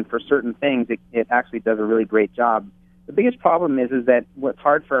degree, and for certain things, it actually does a really great job. The biggest problem is that what's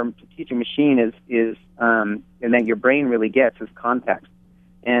hard to teach a machine is and that your brain really gets is context.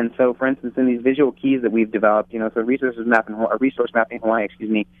 And so, for instance, in these visual keys that we've developed, so Resource Mapping Hawaii,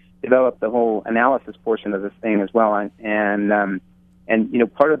 developed the whole analysis portion of this thing as well. And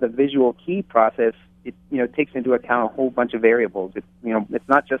part of the visual key process, it takes into account a whole bunch of variables. It's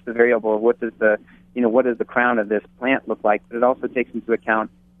not just the variable of what does the crown of this plant look like, but it also takes into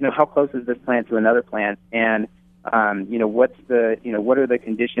account, how close is this plant to another plant, and what are the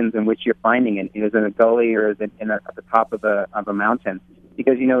conditions in which you're finding it? Is it in a gully or is it at the top of a mountain?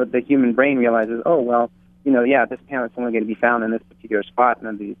 Because the human brain realizes, this parrot's only going to be found in this particular spot and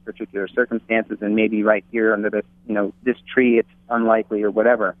under these particular circumstances, and maybe right here under this, this tree, it's unlikely or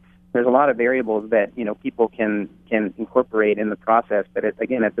whatever. There's a lot of variables that, people can incorporate in the process, but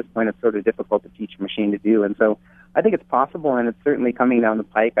again, at this point, it's sort of difficult to teach a machine to do. And so I think it's possible, and it's certainly coming down the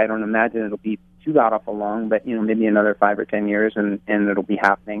pike. I don't imagine it'll be too god-awful long, but, maybe another 5 or 10 years, and it'll be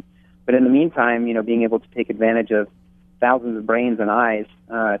happening. But in the meantime, being able to take advantage of thousands of brains and eyes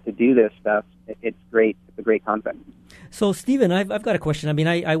to do this stuff, it's great. It's a great concept. So, Stephen, I've got a question. I mean,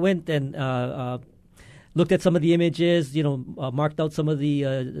 I went and looked at some of the images, marked out some of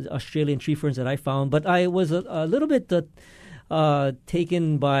the Australian tree ferns that I found, but I was a little bit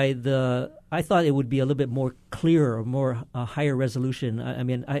taken by I thought it would be a little bit more clear, or more higher resolution.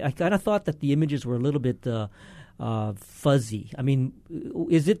 I kind of thought that the images were a little bit fuzzy. I mean,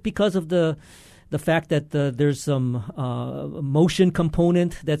 is it because of the fact that there's some motion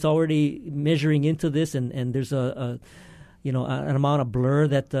component that's already measuring into this, and there's an amount of blur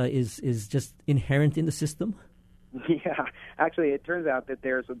that is just inherent in the system? Yeah, actually, it turns out that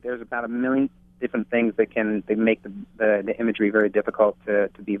there's about 1 million different things that make the imagery very difficult to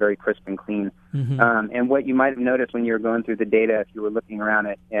be very crisp and clean. Mm-hmm. And what you might have noticed when you were going through the data, if you were looking around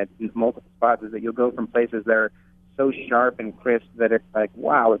at multiple spots, is that you'll go from places that are so sharp and crisp that it's like,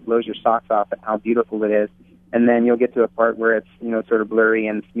 wow, it blows your socks off at how beautiful it is. And then you'll get to a part where it's, sort of blurry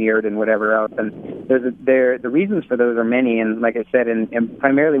and smeared and whatever else. And the reasons for those are many. And like I said, and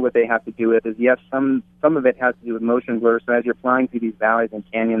primarily what they have to do with is, yes, some of it has to do with motion blur. So as you're flying through these valleys and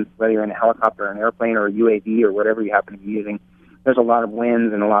canyons, whether you're in a helicopter or an airplane or a UAV or whatever you happen to be using, there's a lot of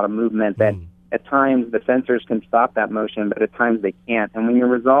winds and a lot of movement that at times the sensors can stop that motion, but at times they can't. And when you're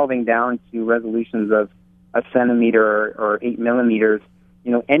resolving down to resolutions of a centimeter or 8 millimeters,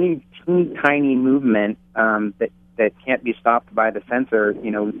 any teeny tiny movement that can't be stopped by the sensor,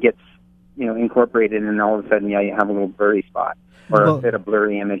 gets incorporated, and all of a sudden, you have a little blurry spot or a bit of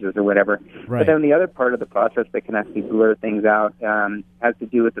blurry images or whatever. Right. But then the other part of the process that can actually blur things out has to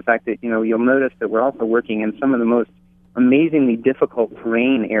do with the fact that you'll notice that we're also working in some of the most amazingly difficult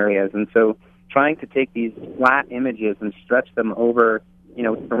terrain areas, and so trying to take these flat images and stretch them over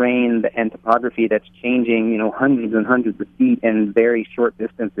terrain and topography that's changing, hundreds and hundreds of feet in very short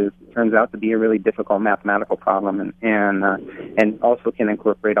distances turns out to be a really difficult mathematical problem, and also can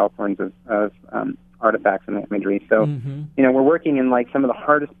incorporate all forms of artifacts and imagery. So, we're working in like some of the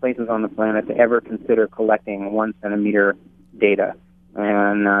hardest places on the planet to ever consider collecting 1 centimeter data.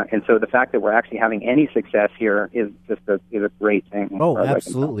 And so the fact that we're actually having any success here is just a great thing. Oh,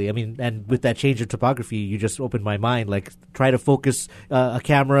 absolutely. I mean, and with that change of topography, you just opened my mind. Like, try to focus a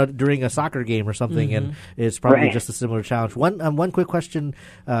camera during a soccer game or something, and it's probably just a similar challenge. One quick question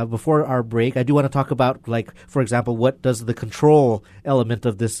before our break. I do want to talk about, like, for example, what does the control element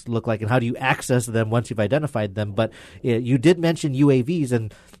of this look like, and how do you access them once you've identified them? But you did mention UAVs,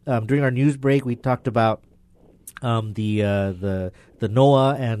 and during our news break, we talked about the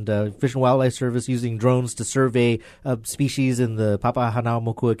NOAA and Fish and Wildlife Service using drones to survey species in the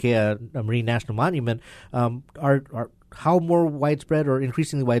Papahanaumokuakea Marine National Monument. How more widespread or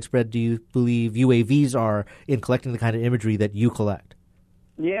increasingly widespread do you believe UAVs are in collecting the kind of imagery that you collect?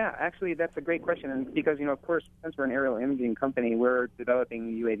 Yeah, actually, that's a great question. And because, of course, since we're an aerial imaging company, we're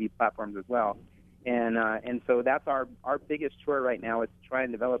developing UAV platforms as well. And so that's our biggest chore right now is to try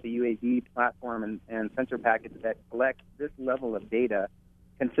and develop a UAV platform and sensor package that collects this level of data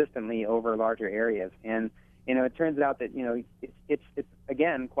consistently over larger areas. And, it turns out that, it's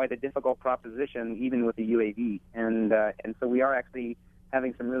again, quite a difficult proposition, even with the UAV. And so we are actually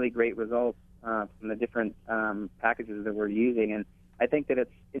having some really great results from the different packages that we're using. And I think that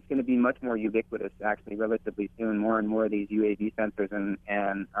it's going to be much more ubiquitous, actually, relatively soon. More and more of these UAV sensors and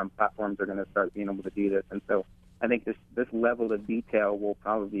platforms are going to start being able to do this. And so I think this level of detail will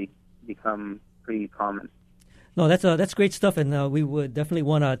probably become pretty common. No, that's great stuff, and we would definitely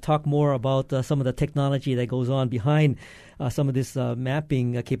want to talk more about some of the technology that goes on behind some of this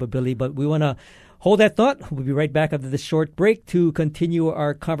mapping capability. But we want to hold that thought. We'll be right back after this short break to continue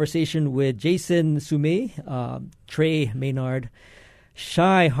our conversation with Jason Sumay, Trey Maynard,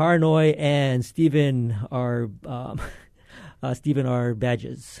 Shai Harnoy, and Stephen R.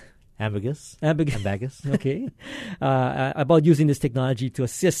 Badges. Ambagus. Okay. About using this technology to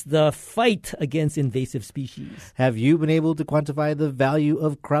assist the fight against invasive species. Have you been able to quantify the value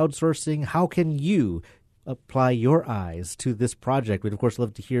of crowdsourcing? How can you apply your eyes to this project? We'd, of course,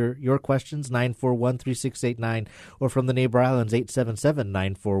 love to hear your questions, 941-3689, or from the neighbor islands,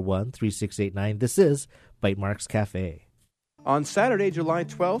 877-941-3689. This is Bytemarks Cafe. On Saturday, July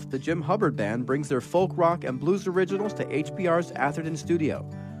 12th, the Jim Hubbard Band brings their folk rock and blues originals to HPR's Atherton studio.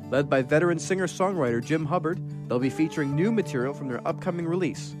 Led by veteran singer-songwriter Jim Hubbard, they'll be featuring new material from their upcoming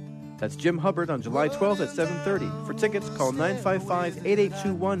release. That's Jim Hubbard on July 12th at 7:30. For tickets, call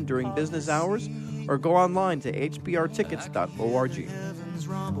 955-8821 during business hours or go online to hbrtickets.org.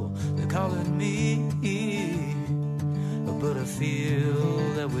 They're calling me, but I feel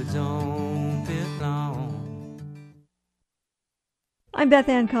that we don't belong. I'm Beth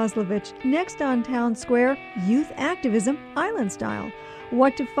Ann Kozlovich. Next on Town Square, youth activism island style.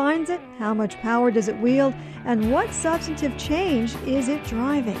 What defines it? How much power does it wield? And what substantive change is it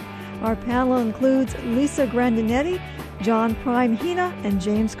driving? Our panel includes Lisa Grandinetti, John Prime Hina, and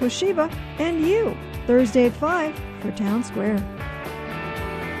James Koshiba, and you. Thursday at 5 for Town Square.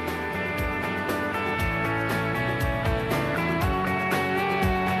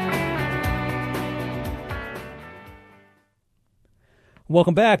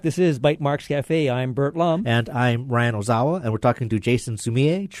 Welcome back. This is Bite Marks Cafe. I'm Bert Lum. And I'm Ryan Ozawa, and we're talking to Jason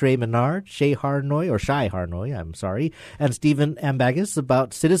Sumie, Trey Menard, Shai Harnoy, and Stephen Ambagas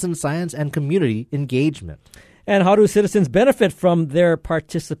about citizen science and community engagement. And how do citizens benefit from their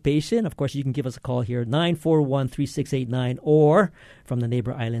participation? Of course, you can give us a call here, 941-3689, or from the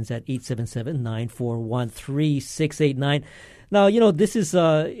neighbor islands at 877-941-3689. Now, this is,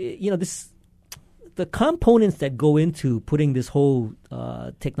 the components that go into putting this whole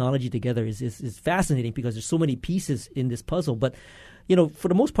technology together is fascinating because there's so many pieces in this puzzle. But, for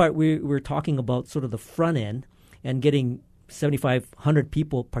the most part, we're talking about sort of the front end and getting 7,500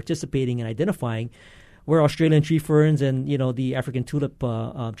 people participating and identifying where Australian tree ferns and, the African tulip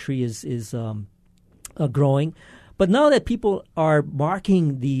tree is growing. But now that people are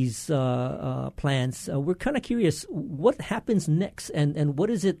marking these plants, we're kind of curious what happens next and what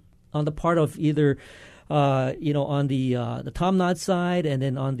is it on the part of either, on the Tom Nod side and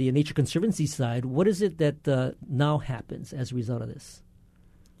then on the Nature Conservancy side, what is it that now happens as a result of this?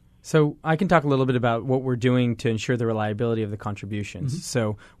 So I can talk a little bit about what we're doing to ensure the reliability of the contributions. Mm-hmm.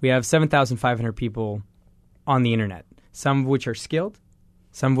 So we have 7,500 people on the internet, some of which are skilled,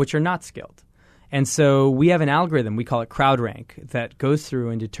 some of which are not skilled. And so we have an algorithm, we call it CrowdRank, that goes through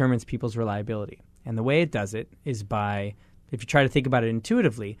and determines people's reliability. And the way it does it is by, if you try to think about it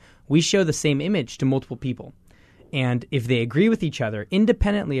intuitively, we show the same image to multiple people. And if they agree with each other,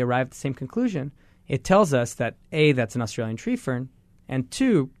 independently arrive at the same conclusion, it tells us that A, that's an Australian tree fern, and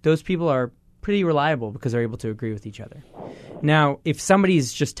 2, those people are pretty reliable because they're able to agree with each other. Now, if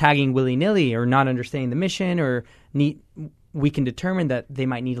somebody's just tagging willy-nilly or not understanding the mission we can determine that they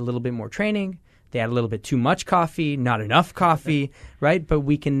might need a little bit more training, they had a little bit too much coffee, not enough coffee, right? But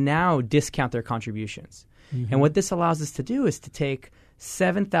we can now discount their contributions. Mm-hmm. And what this allows us to do is to take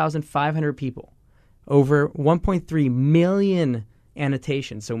 7,500 people, over 1.3 million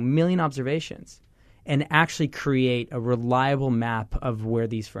annotations, so million observations, and actually create a reliable map of where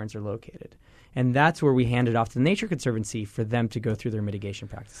these ferns are located. And that's where we hand it off to the Nature Conservancy for them to go through their mitigation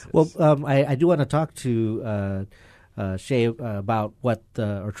practices. Well, I do want to talk to Shai about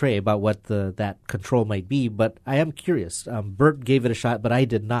Trey about what that control might be, but I am curious. Bert gave it a shot, but I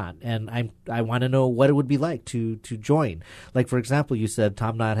did not, and I want to know what it would be like to join. Like, for example, you said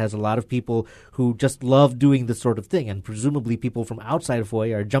Tom Nod has a lot of people who just love doing this sort of thing, and presumably people from outside of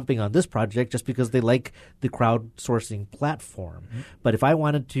Hawaii are jumping on this project just because they like the crowdsourcing platform. Mm-hmm. But if I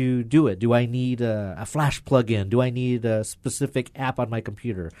wanted to do it, do I need a Flash plugin? Do I need a specific app on my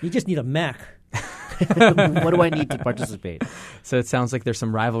computer? You just need a Mac. What do I need to participate? So it sounds like there's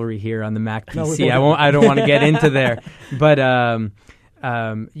some rivalry here on the Mac PC. I don't want to get into there, but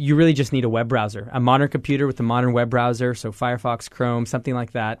you really just need a web browser, a modern computer with a modern web browser, so Firefox, Chrome, something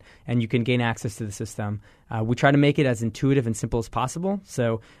like that, and you can gain access to the system. We try to make it as intuitive and simple as possible.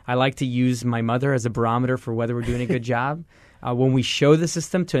 So I like to use my mother as a barometer for whether we're doing a good job. When we show the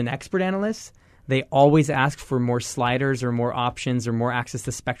system to an expert analyst, they always ask for more sliders or more options or more access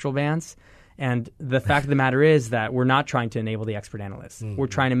to spectral bands. And the fact of the matter is that we're not trying to enable the expert analysts. Mm-hmm. We're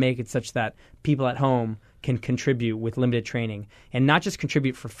trying to make it such that people at home can contribute with limited training and not just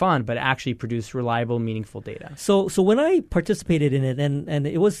contribute for fun, but actually produce reliable, meaningful data. So when I participated in it, and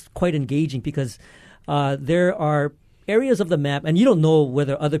it was quite engaging because there are areas of the map, and you don't know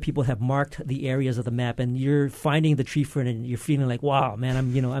whether other people have marked the areas of the map, and you're finding the tree fern, and you're feeling like, wow, man,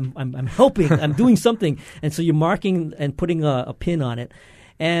 I'm helping, I'm doing something, and so you're marking and putting a pin on it.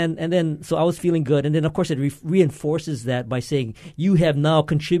 And then, so I was feeling good. And then, of course, it reinforces that by saying, you have now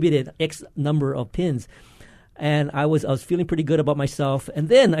contributed X number of pins. And I was feeling pretty good about myself. And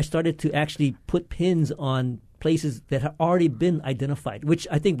then I started to actually put pins on places that have already been identified, which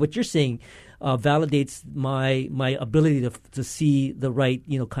I think what you're saying validates my ability to see the right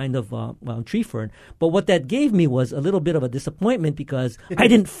kind of tree fern. But what that gave me was a little bit of a disappointment because I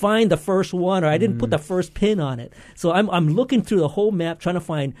didn't find the first one, or I didn't put the first pin on it. So I'm looking through the whole map trying to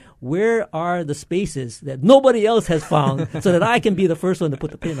find where are the spaces that nobody else has found so that I can be the first one to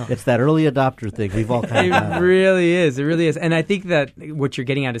put the pin on. It's that early adopter thing. We've all kind of It really is. It really is. And I think that what you're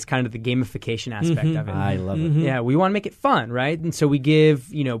getting at is kind of the gamification aspect of it. I love it. Yeah, we want to make it fun, right? And so we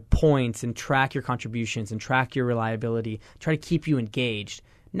give, points and track your contributions and track your reliability, try to keep you engaged.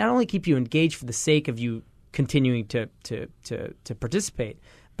 Not only keep you engaged for the sake of you continuing to participate,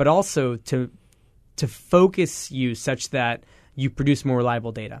 but also to focus you such that you produce more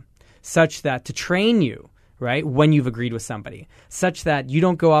reliable data, such that to train you, right, when you've agreed with somebody, such that you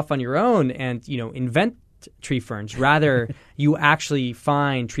don't go off on your own and, invent tree ferns. Rather, you actually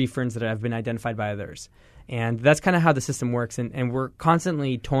find tree ferns that have been identified by others. And that's kind of how the system works. And we're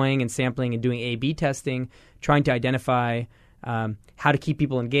constantly toying and sampling and doing A/B testing, trying to identify how to keep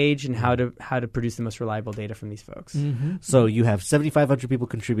people engaged and how to produce the most reliable data from these folks. So you have 7,500 people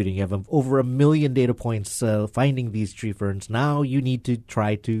contributing. You have over 1 million data points finding these tree ferns. Now you need to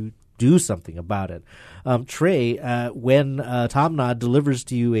try to do something about it. Trey, when TomNod delivers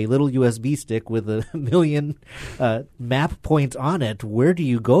to you a little USB stick with 1 million map points on it, where do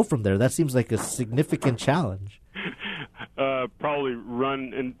you go from there? That seems like a significant challenge. Probably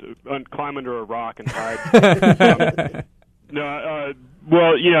run and climb under a rock and hide.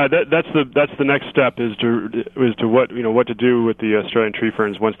 Well, yeah, that's the next step is to what to do with the Australian tree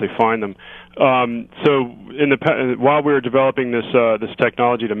ferns once they find them. So while we were developing this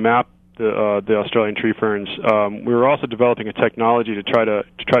technology to map the Australian tree ferns, we were also developing a technology to try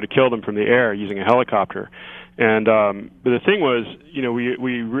to kill them from the air using a helicopter. And but the thing was,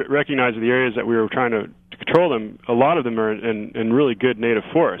 we recognized the areas that we were trying to control them. A lot of them are in really good native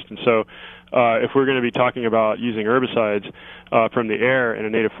forest, and so. If we're going to be talking about using herbicides from the air in a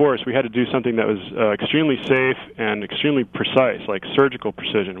native forest, we had to do something that was extremely safe and extremely precise, like surgical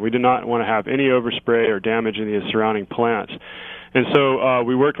precision. We did not want to have any overspray or damage in the surrounding plants. And so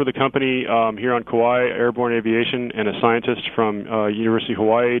we worked with a company here on Kauai, Airborne Aviation, and a scientist from University of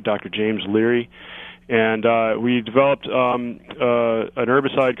Hawaii, Dr. James Leary. And we developed an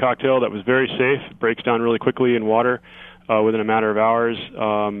herbicide cocktail that was very safe. It breaks down really quickly in water. Within a matter of hours,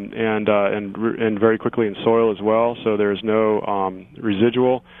 and very quickly in soil as well. So there's no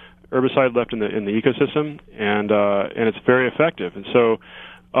residual herbicide left in the ecosystem, and it's very effective. And so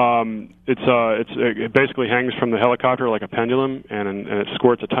it basically hangs from the helicopter like a pendulum, and it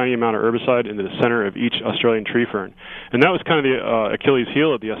squirts a tiny amount of herbicide into the center of each Australian tree fern. And that was kind of the Achilles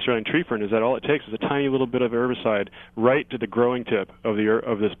heel of the Australian tree fern, is that all it takes is a tiny little bit of herbicide right to the growing tip of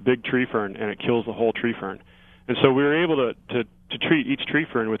this big tree fern, and it kills the whole tree fern. And so we were able to treat each tree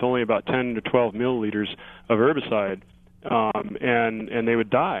fern with only about 10 to 12 milliliters of herbicide, and they would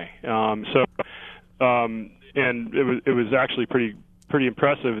die. And it was actually pretty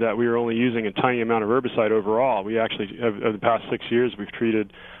impressive that we were only using a tiny amount of herbicide overall. We actually, over the past 6 years, we've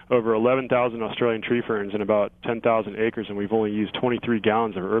treated over 11,000 Australian tree ferns in about 10,000 acres, and we've only used 23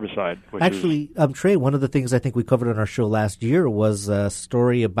 gallons of herbicide. Actually, Trey, one of the things I think we covered on our show last year was a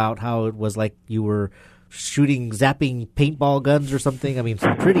story about how it was like you were zapping paintball guns or something. I mean,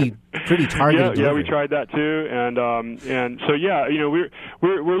 some pretty targeted. Yeah, we tried that too, and so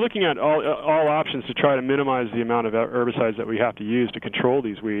we're looking at all options to try to minimize the amount of herbicides that we have to use to control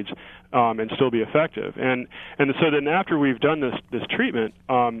these weeds, and still be effective. And so then after we've done this treatment,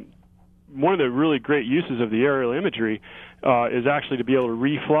 one of the really great uses of the aerial imagery is actually to be able to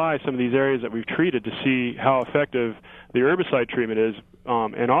refly some of these areas that we've treated to see how effective the herbicide treatment is,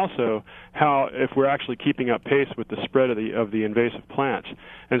 and also how if we're actually keeping up pace with the spread of the invasive plants.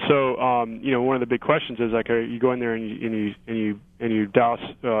 And so, one of the big questions is like, you go in there and you douse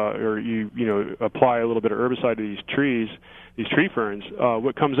or you apply a little bit of herbicide to these tree ferns.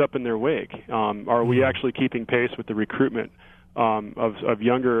 What comes up in their wake? Are we actually keeping pace with the recruitment of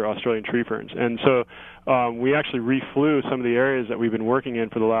younger Australian tree ferns? And so we actually reflew some of the areas that we've been working in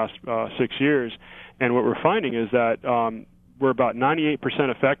for the last 6 years, and what we're finding is that we're about 98%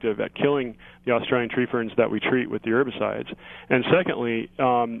 effective at killing the Australian tree ferns that we treat with the herbicides. And secondly,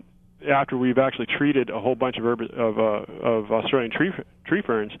 after we've actually treated a whole bunch of Australian tree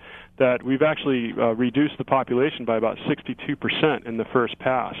ferns, that we've actually reduced the population by about 62% in the first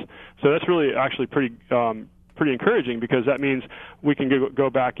pass. So that's really actually pretty encouraging, because that means we can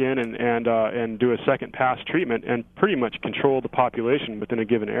go back in and do a second pass treatment and pretty much control the population within a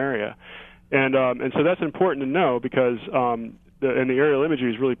given area. And so that's important to know, because the aerial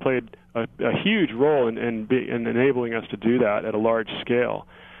imagery has really played a huge role in enabling us to do that at a large scale.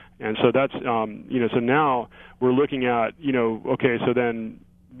 And so that's, so now we're looking at, okay, so then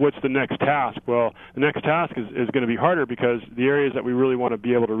what's the next task? Well, the next task is going to be harder because the areas that we really want to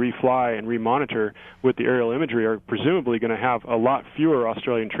be able to refly and remonitor with the aerial imagery are presumably going to have a lot fewer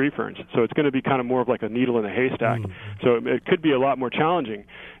Australian tree ferns. So it's going to be kind of more of like a needle in a haystack. So it could be a lot more challenging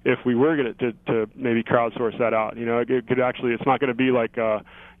if we were going to maybe crowdsource that out. It could actually, it's not going to be like,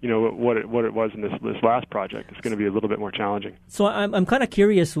 what it was in this last project. It's going to be a little bit more challenging. So I'm kind of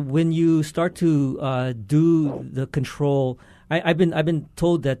curious, when you start to do the control, I've been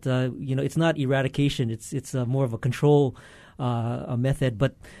told that it's not eradication, it's more of a control method.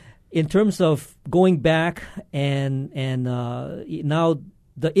 But in terms of going back and now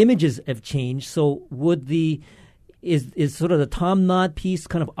the images have changed, so would is sort of the Tom Nod piece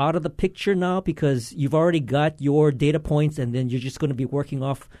kind of out of the picture now because you've already got your data points and then you're just going to be working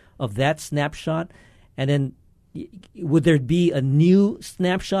off of that snapshot? And then would there be a new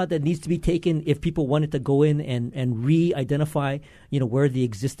snapshot that needs to be taken if people wanted to go in and re-identify, where the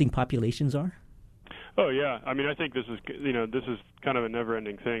existing populations are? Oh, yeah. I mean, I think this is kind of a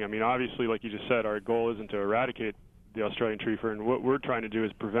never-ending thing. I mean, obviously, like you just said, our goal isn't to eradicate the Australian tree fern. What we're trying to do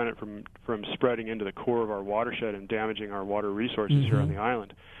is prevent it from spreading into the core of our watershed and damaging our water resources here on the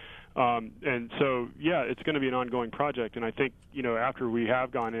island. And so, yeah, it's going to be an ongoing project. And I think, after we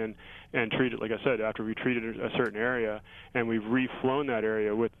have gone in and treated, like I said, after we treated a certain area and we've reflown that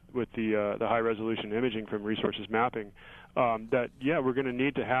area with the high-resolution imaging from resources mapping, we're going to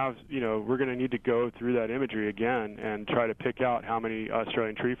need to have, we're going to need to go through that imagery again and try to pick out how many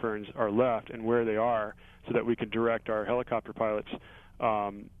Australian tree ferns are left and where they are so that we can direct our helicopter pilots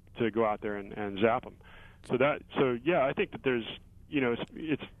to go out there and zap them. I think that there's,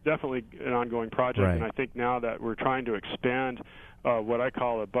 it's definitely an ongoing project, right. And I think now that we're trying to expand what I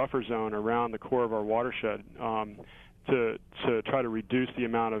call a buffer zone around the core of our watershed to try to reduce the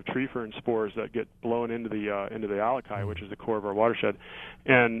amount of tree fern spores that get blown into the Alakai, which is the core of our watershed,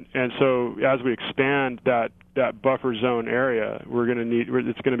 and so as we expand that buffer zone area, we're going to need.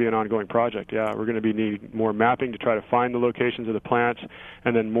 It's going to be an ongoing project. Yeah, we're going to be needing more mapping to try to find the locations of the plants,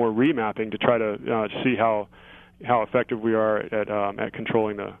 and then more remapping to try to see how effective we are at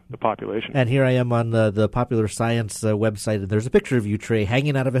controlling the population. And here I am on the Popular Science website, and there's a picture of you, Trey,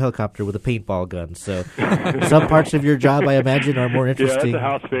 hanging out of a helicopter with a paintball gun. So some parts of your job, I imagine, are more interesting that's a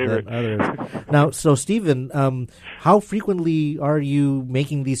house favorite. than others. Now, so Stephen, how frequently are you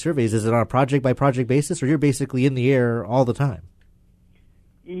making these surveys? Is it on a project-by-project basis, or you're basically in the air all the time?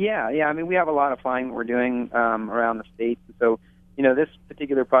 Yeah. I mean, we have a lot of flying that we're doing around the state. So, this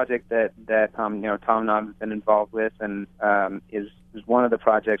particular project that Tom Nod has been involved with and is one of the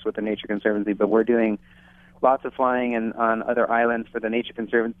projects with the Nature Conservancy, but we're doing lots of flying on other islands for the Nature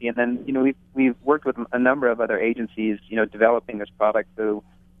Conservancy. And then, we've worked with a number of other agencies, developing this product. So,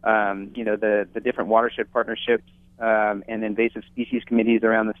 the different watershed partnerships and invasive species committees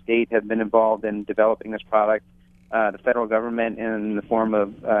around the state have been involved in developing this product. The federal government, in the form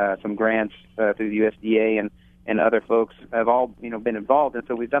of some grants through the USDA and other folks, have all been involved, and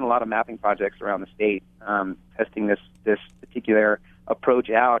so we've done a lot of mapping projects around the state, testing this particular approach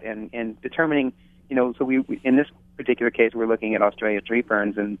out and determining, so we in this particular case we're looking at Australian tree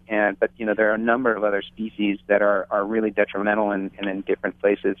ferns, but there are a number of other species that are really detrimental and in different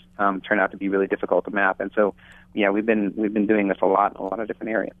places turn out to be really difficult to map, and so we've been doing this a lot in a lot of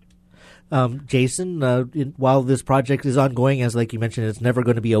different areas. Jason, while this project is ongoing, as like you mentioned, it's never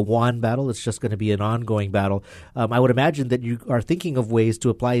going to be a one battle. It's just going to be an ongoing battle. I would imagine that you are thinking of ways to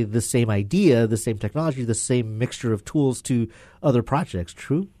apply the same idea, the same technology, the same mixture of tools to other projects.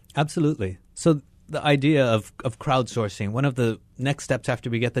 True? Absolutely. So the idea of crowdsourcing, one of the next steps after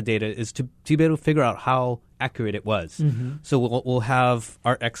we get the data is to be able to figure out how accurate it was. Mm-hmm. So we'll have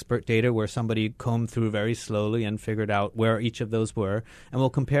our expert data where somebody combed through very slowly and figured out where each of those were, and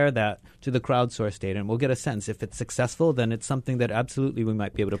we'll compare that to the crowdsourced data, and we'll get a sense. If it's successful, then it's something that absolutely we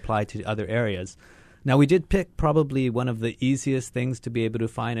might be able to apply to other areas. Now, we did pick probably one of the easiest things to be able to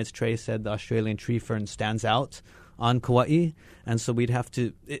find. As Trey said, the Australian tree fern stands out on Kauai, and so we'd have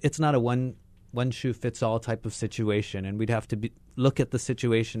to – it's not a one-shoe-fits-all type of situation, and we'd have to look at the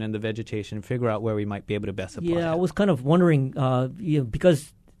situation and the vegetation and figure out where we might be able to best apply it. I was kind of wondering,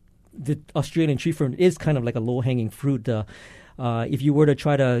 because the Australian tree fern is kind of like a low-hanging fruit, if you were to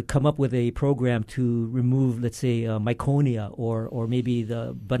try to come up with a program to remove, let's say, Miconia or maybe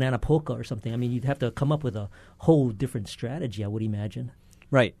the banana polka or something, I mean, you'd have to come up with a whole different strategy, I would imagine.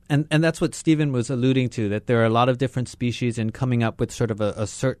 Right, and that's what Stephen was alluding to, that there are a lot of different species, and coming up with sort of a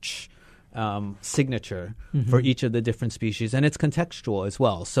search signature for each of the different species, and it's contextual as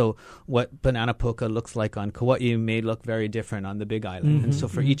well. So what banana poca looks like on Kauai may look very different on the Big Island, and so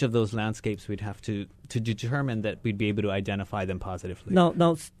for each of those landscapes, we'd have to determine that we'd be able to identify them positively.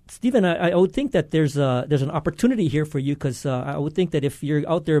 Now, Stephen, I would think that there's an opportunity here for you, because I would think that if you're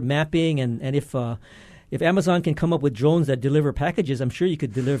out there mapping and if Amazon can come up with drones that deliver packages, I'm sure you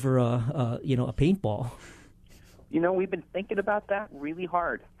could deliver a paintball. We've been thinking about that really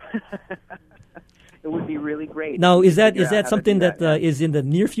hard. It would be really great. Now, is that something that is in the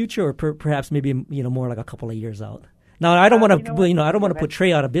near future, or perhaps maybe more like a couple of years out? Now, I don't want to I don't want to put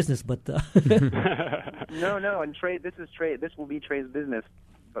Trey out of business, but no, and Trey, this will be Trey's business,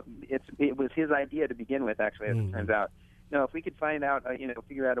 but it was his idea to begin with, actually, as it turns out. No, if we could find out,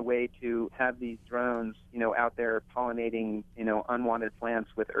 figure out a way to have these drones, out there pollinating, unwanted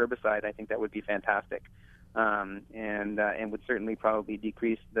plants with herbicide, I think that would be fantastic. And would certainly probably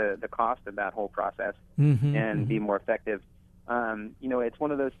decrease the cost of that whole process and be more effective. It's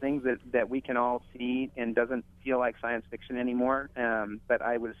one of those things that we can all see and doesn't feel like science fiction anymore. But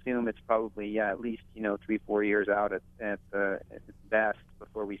I would assume it's probably at least 3-4 years out at the best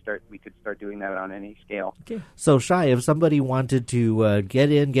before we could start doing that on any scale. Okay. So Shai, if somebody wanted to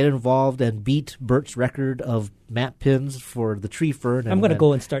get involved and beat Bert's record of map pins for the tree fern, I'm going to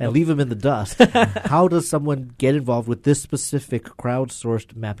go and start and leave them in the dust, how does someone get involved with this specific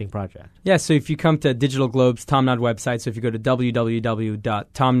crowdsourced mapping project? Yeah, so if you come to Digital Globe's TomNod website, so if you go to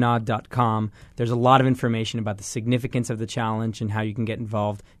www.tomnod.com, there's a lot of information about the significance of the challenge and how you can get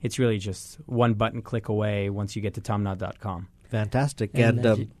involved. It's really just one button click away once you get to tomnod.com. Fantastic.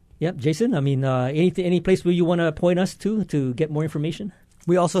 And Jason, any place where you want to point us to get more information?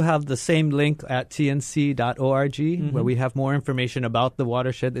 We also have the same link at tnc.org where we have more information about the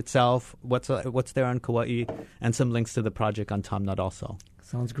watershed itself, what's there on Kauai, and some links to the project on TomNod also.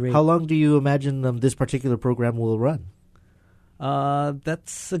 Sounds great. How long do you imagine this particular program will run?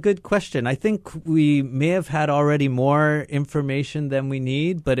 That's a good question. I think we may have had already more information than we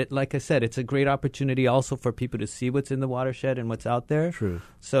need, but like I said, it's a great opportunity also for people to see what's in the watershed and what's out there. True.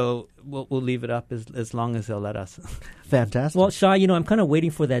 So we'll leave it up as long as they'll let us. Fantastic. Well, Shai, I'm kind of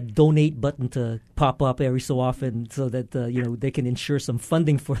waiting for that donate button to pop up every so often so that they can ensure some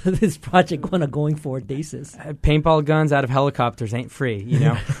funding for this project on a going forward basis. Paintball guns out of helicopters ain't free,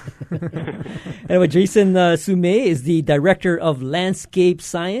 Anyway, Jason Sume is the director of landscape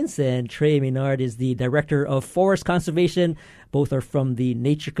science, and Trey Maynard is the director of forest conservation. Both are from the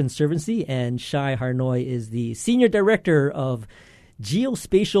Nature Conservancy, and Shai Harnoy is the senior director of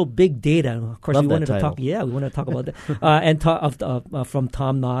geospatial big data. Of course, we wanted to talk about that, and from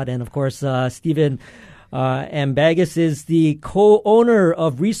TomNod, and of course, Stephen Ambagus is the co-owner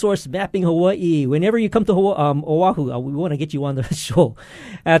of Resource Mapping Hawaii. Whenever you come to Oahu, we want to get you on the show.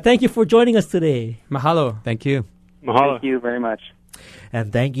 Thank you for joining us today. Mahalo. Thank you. Mahalo. Thank you very much.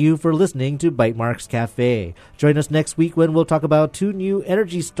 And thank you for listening to Bytemarks Cafe. Join us next week when we'll talk about 2 new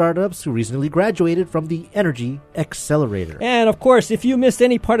energy startups who recently graduated from the Energy Accelerator. And of course, if you missed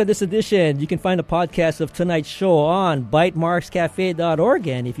any part of this edition, you can find a podcast of tonight's show on bytemarkscafe.org.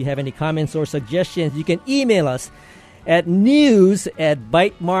 And if you have any comments or suggestions, you can email us at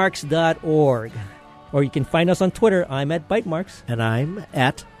news@bytemarks.org. Or you can find us on Twitter. I'm at Bytemarks. And I'm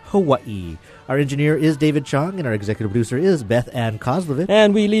at Hawaii. Our engineer is David Chong, and our executive producer is Beth Ann Kozlovich.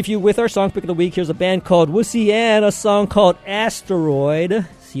 And we leave you with our song pick of the week. Here's a band called Wussy and a song called Asteroid.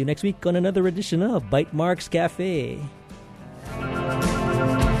 See you next week on another edition of Bytemarks Cafe.